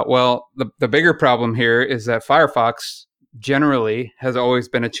all about. Well, the bigger problem here is that Firefox generally has always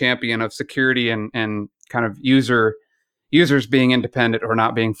been a champion of security and kind of users being independent or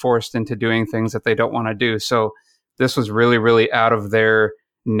not being forced into doing things that they don't want to do. So this was really, really out of their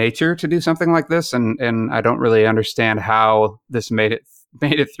nature to do something like this, and I don't really understand how this made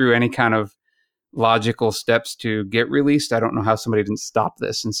it through any kind of logical steps to get released. I don't know how somebody didn't stop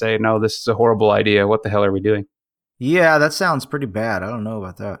this and say, no, this is a horrible idea. What the hell are we doing? Yeah, that sounds pretty bad. I don't know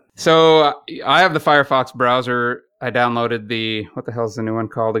about that. So I have the Firefox browser. I downloaded what the hell is the new one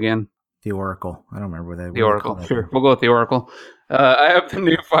called again? The Oracle. I don't remember what the Oracle. Sure, we'll go with the Oracle. I have the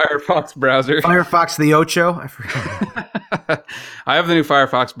new Firefox browser. Firefox the Ocho? I forgot. I have the new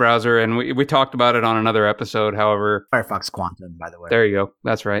Firefox browser, and we talked about it on another episode. However, Firefox Quantum, by the way. There you go.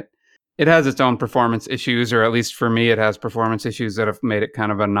 That's right. It has its own performance issues, or at least for me, it has performance issues that have made it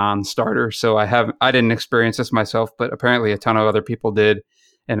kind of a non-starter. So I didn't experience this myself, but apparently a ton of other people did,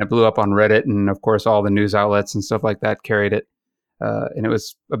 and it blew up on Reddit, and of course all the news outlets and stuff like that carried it. And it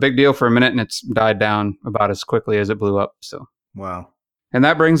was a big deal for a minute, and it's died down about as quickly as it blew up. So wow. And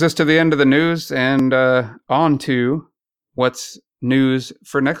that brings us to the end of the news, and on to what's news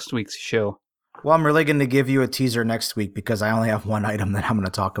for next week's show. Well, I'm really going to give you a teaser next week because I only have one item that I'm going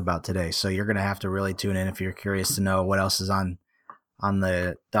to talk about today. So you're going to have to really tune in if you're curious to know what else is on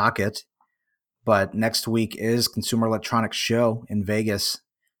the docket. But next week is Consumer Electronics Show in Vegas.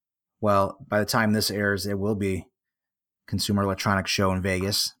 Well, by the time this airs, it will be Consumer Electronics Show in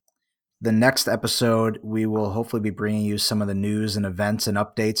Vegas. The next episode, we will hopefully be bringing you some of the news and events and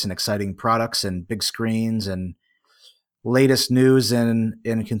updates and exciting products and big screens and latest news in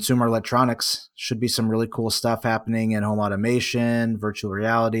consumer electronics. Should be some really cool stuff happening in home automation, virtual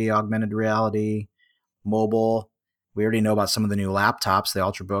reality, augmented reality, mobile. We already know about some of the new laptops, the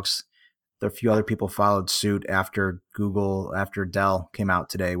Ultrabooks. There are a few other people followed suit after Dell came out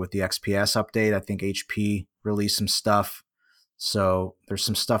today with the XPS update. I think HP released some stuff. So there's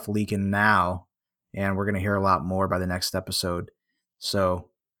some stuff leaking now, and we're going to hear a lot more by the next episode. So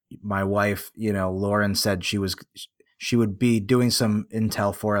my wife, Lauren said she would be doing some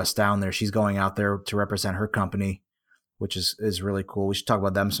intel for us down there. She's going out there to represent her company, which is really cool. We should talk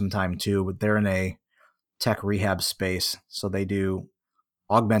about them sometime too, but they're in a tech rehab space. So they do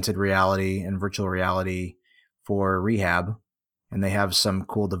augmented reality and virtual reality for rehab, and they have some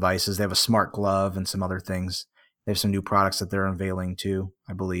cool devices. They have a smart glove and some other things. They have some new products that they're unveiling too,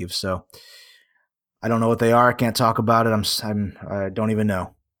 I believe. So I don't know what they are. I can't talk about it. I don't even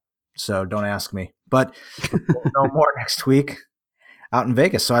know. So don't ask me. But we'll know more next week out in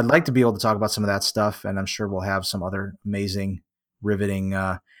Vegas. So I'd like to be able to talk about some of that stuff, and I'm sure we'll have some other amazing, riveting.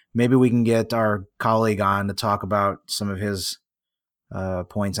 Maybe we can get our colleague on to talk about some of his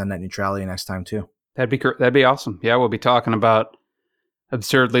points on net neutrality next time too. That'd be awesome. Yeah, we'll be talking about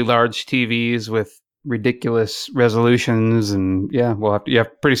absurdly large TVs with ridiculous resolutions, and yeah,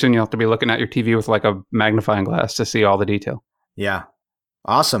 pretty soon you'll have to be looking at your TV with like a magnifying glass to see all the detail. Yeah.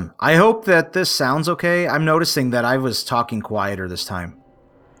 Awesome. I hope that this sounds okay. I'm noticing that I was talking quieter this time.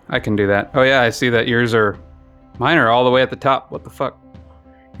 I can do that. Oh yeah, I see that mine are all the way at the top. What the fuck?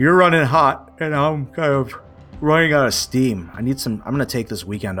 You're running hot, and I'm kind of running out of steam. I'm going to take this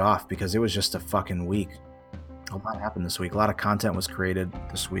weekend off because it was just a fucking week. A lot happened this week. A lot of content was created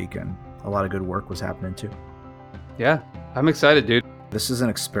this week, and a lot of good work was happening too. Yeah, I'm excited, dude. This is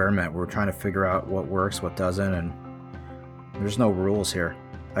an experiment. We're trying to figure out what works, what doesn't, and there's no rules here.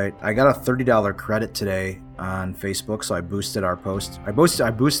 I got a $30 credit today on Facebook, so I boosted our post. I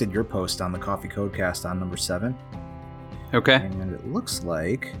boosted your post on the Coffee Codecast on number 7. Okay. And it looks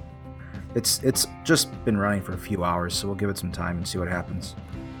like it's just been running for a few hours, so we'll give it some time and see what happens.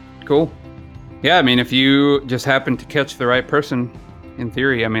 Cool. Yeah, I mean, if you just happen to catch the right person, in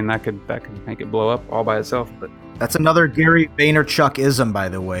theory, I mean, that could make it blow up all by itself. But that's another Gary Vaynerchuk-ism, by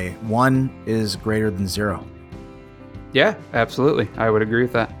the way. 1 is greater than 0. Yeah, absolutely. I would agree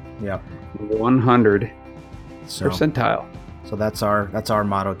with that. Yeah. 100 percentile. So that's our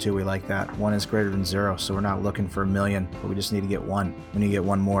motto too. We like that. 1 is greater than 0. So we're not looking for a million, but we just need to get 1. We need to get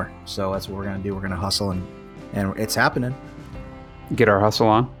 1 more. So that's what we're gonna do. We're gonna hustle and it's happening. Get our hustle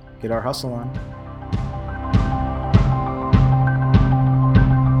on. Get our hustle on.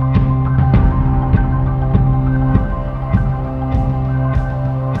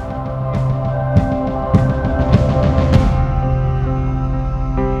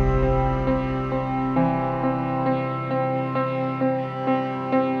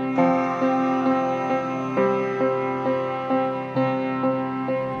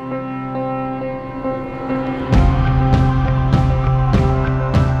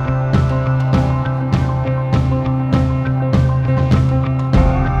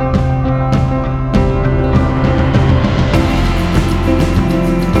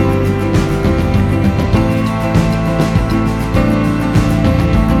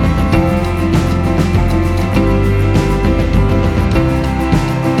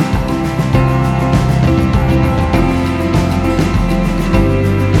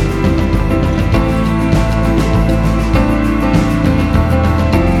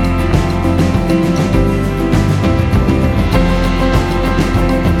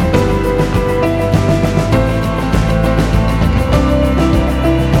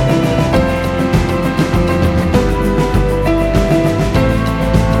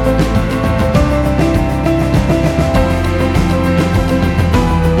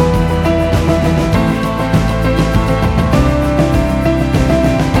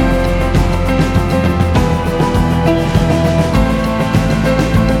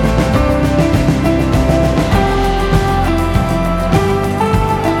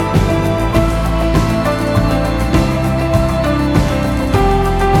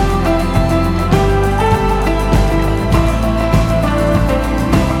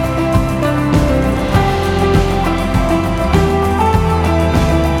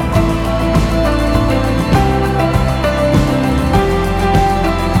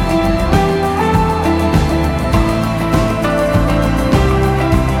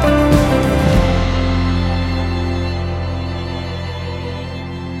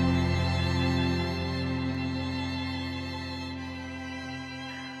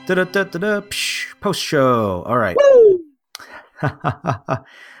 Post show. All right.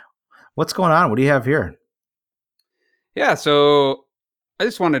 What's going on? What do you have here? Yeah, so I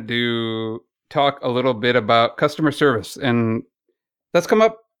just wanted to talk a little bit about customer service, and that's come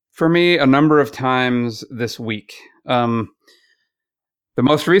up for me a number of times this week. The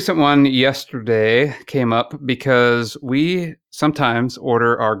most recent one yesterday came up because we sometimes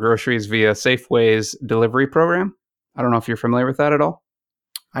order our groceries via Safeway's delivery program. I don't know if you're familiar with that at all.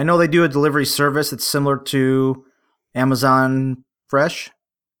 I know they do a delivery service. It's similar to Amazon Fresh.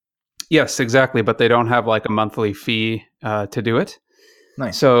 Yes, exactly, but they don't have like a monthly fee to do it.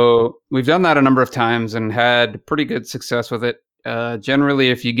 Nice. So we've done that a number of times and had pretty good success with it. Generally,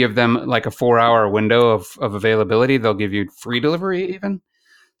 if you give them like a 4-hour window of availability, they'll give you free delivery even.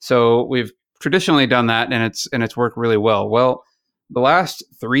 So we've traditionally done that, and it's worked really well. Well, the last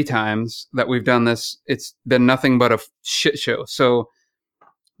 3 times that we've done this, it's been nothing but a shit show. So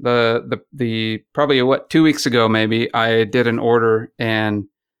the probably 2 weeks ago maybe I did an order, and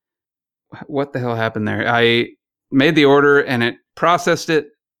what the hell happened there? I made the order and it processed it,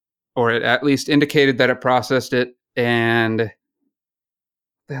 or it at least indicated that it processed it, and what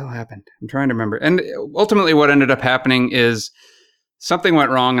the hell happened? I'm trying to remember. And ultimately what ended up happening is something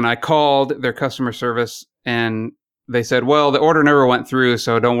went wrong, and I called their customer service and they said, well, the order never went through,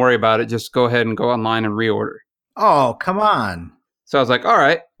 so don't worry about it. Just go ahead and go online and reorder. Oh, come on. So I was like, all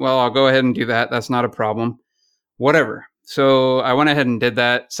right, well, I'll go ahead and do that. That's not a problem. Whatever. So I went ahead and did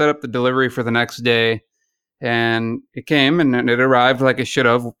that, set up the delivery for the next day, and it came and it arrived like it should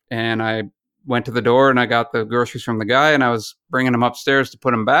have. And I went to the door and I got the groceries from the guy, and I was bringing them upstairs to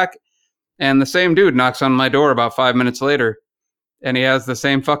put them back. And the same dude knocks on my door about 5 minutes later, and he has the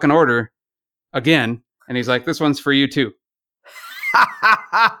same fucking order again. And he's like, this one's for you too.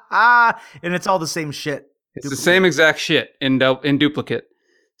 And it's all the same shit. It's the same exact shit in duplicate.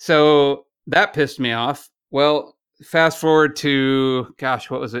 So that pissed me off. Well, fast forward to, gosh,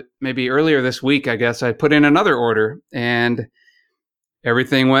 what was it? Maybe earlier this week, I guess, I put in another order and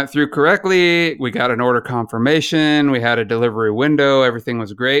everything went through correctly. We got an order confirmation. We had a delivery window. Everything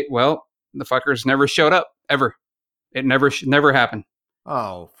was great. Well, the fuckers never showed up, ever. It never happened.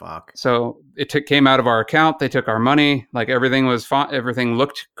 Oh, fuck. So it came out of our account. They took our money. Like everything was fine. Everything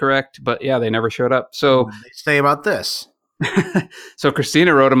looked correct. But yeah, they never showed up. So what did they say about this? So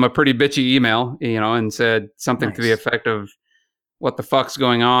Christina wrote him a pretty bitchy email, and said something to the effect of, what the fuck's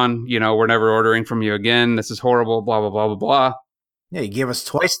going on? We're never ordering from you again. This is horrible, blah, blah, blah, blah, blah. Yeah, you gave us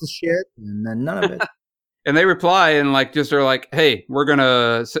twice the shit and then none of it. And they reply and they're like, hey, we're going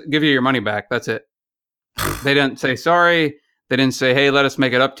to give you your money back. That's it. They didn't say sorry. They didn't say, hey, let us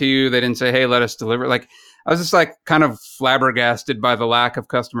make it up to you. They didn't say, hey, let us deliver. I was just kind of flabbergasted by the lack of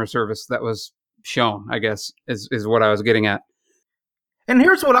customer service that was shown, I guess, is what I was getting at. And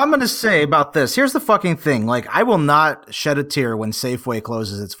here's what I'm going to say about this. Here's the fucking thing. I will not shed a tear when Safeway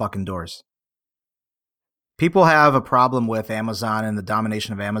closes its fucking doors. People have a problem with Amazon and the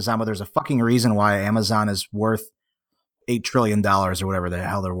domination of Amazon, but there's a fucking reason why Amazon is worth $8 trillion or whatever the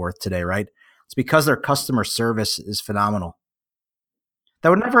hell they're worth today, right? It's because their customer service is phenomenal. That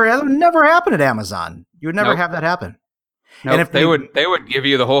would never happen at Amazon. You would never have that happen. Nope. And if they would give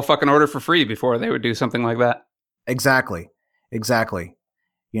you the whole fucking order for free before they would do something like that. Exactly.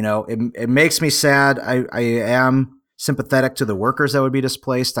 It makes me sad. I am sympathetic to the workers that would be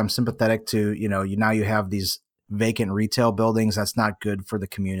displaced. I'm sympathetic to, now you have these vacant retail buildings. That's not good for the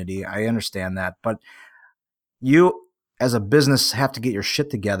community. I understand that. But you, as a business, have to get your shit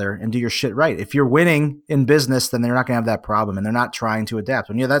together and do your shit right. If you're winning in business, then they're not going to have that problem, and they're not trying to adapt.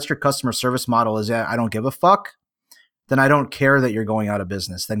 When that's your customer service model is, I don't give a fuck, then I don't care that you're going out of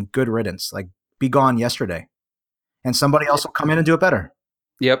business. Then good riddance. Be gone yesterday. And somebody else will come in and do it better.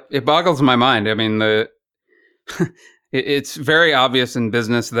 Yep. It boggles my mind. I mean, it's very obvious in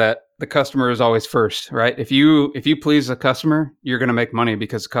business that the customer is always first, right? If you please the customer, you're going to make money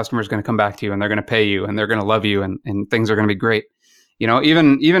because the customer is going to come back to you and they're going to pay you and they're going to love you and things are going to be great.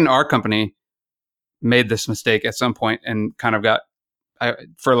 Even our company made this mistake at some point and kind of got,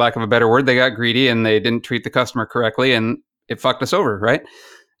 for lack of a better word, they got greedy and they didn't treat the customer correctly and it fucked us over, right?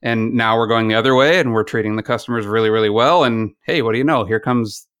 And now we're going the other way and we're treating the customers really, really well. And hey, what do you know? Here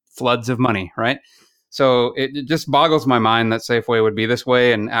comes floods of money, right? So it just boggles my mind that Safeway would be this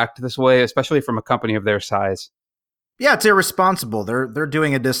way and act this way, especially from a company of their size. Yeah, it's irresponsible. They're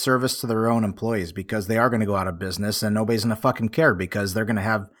doing a disservice to their own employees because they are going to go out of business and nobody's going to fucking care because they're going to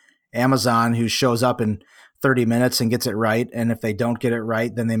have Amazon who shows up in 30 minutes and gets it right. And if they don't get it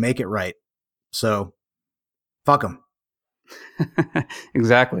right, then they make it right. So fuck them.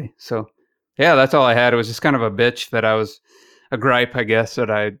 Exactly. So yeah, that's all I had. It was just kind of a bitch that I was a gripe, I guess, that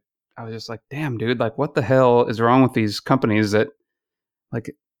I was just like, damn, dude, like what the hell is wrong with these companies that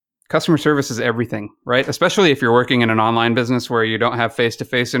like customer service is everything, right? Especially if you're working in an online business where you don't have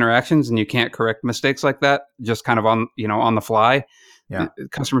face-to-face interactions and you can't correct mistakes like that just kind of on the fly. Yeah.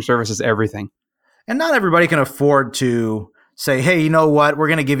 Customer service is everything. And not everybody can afford to say, hey, you know what? We're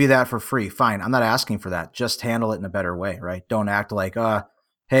going to give you that for free. Fine. I'm not asking for that. Just handle it in a better way, right? Don't act like,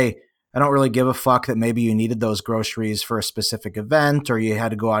 hey, I don't really give a fuck that maybe you needed those groceries for a specific event or you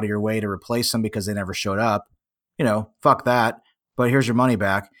had to go out of your way to replace them because they never showed up. Fuck that. But here's your money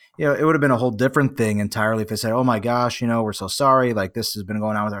back. It would have been a whole different thing entirely if they said, oh my gosh, we're so sorry. Like this has been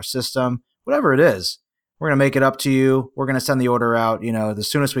going on with our system, whatever it is. We're going to make it up to you. We're going to send the order out. The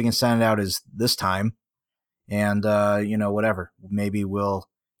soonest we can send it out is this time. And, whatever. Maybe we'll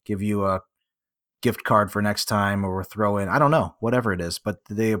give you a gift card for next time or we'll throw in, I don't know, whatever it is. But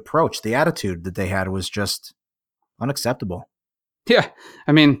the approach, the attitude that they had was just unacceptable. Yeah.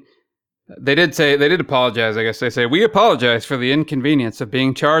 I mean, they did apologize. I guess they say, we apologize for the inconvenience of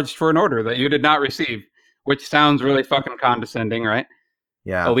being charged for an order that you did not receive, which sounds really fucking condescending, right?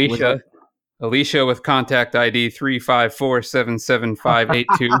 Yeah. Alicia with contact ID 354775582.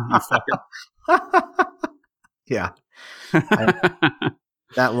 You fucker. Yeah.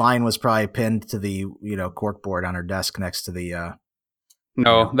 That line was probably pinned to the, cork board on her desk next to the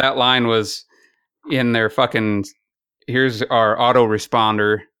No, that line was in their fucking here's our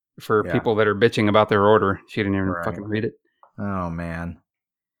autoresponder for people that are bitching about their order. She didn't even fucking read it. Oh man.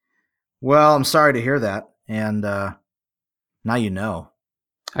 Well, I'm sorry to hear that. And now you know.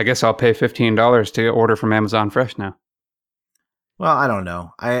 I guess I'll pay $15 to order from Amazon Fresh now. Well, I don't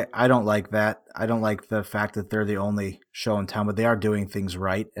know. I don't like that. I don't like the fact that they're the only show in town, but they are doing things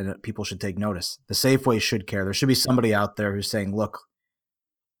right, and people should take notice. The Safeway should care. There should be somebody out there who's saying, look,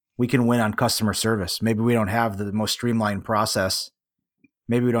 we can win on customer service. Maybe we don't have the most streamlined process.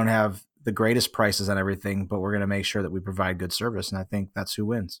 Maybe we don't have the greatest prices on everything, but we're going to make sure that we provide good service, and I think that's who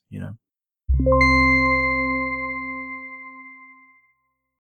wins,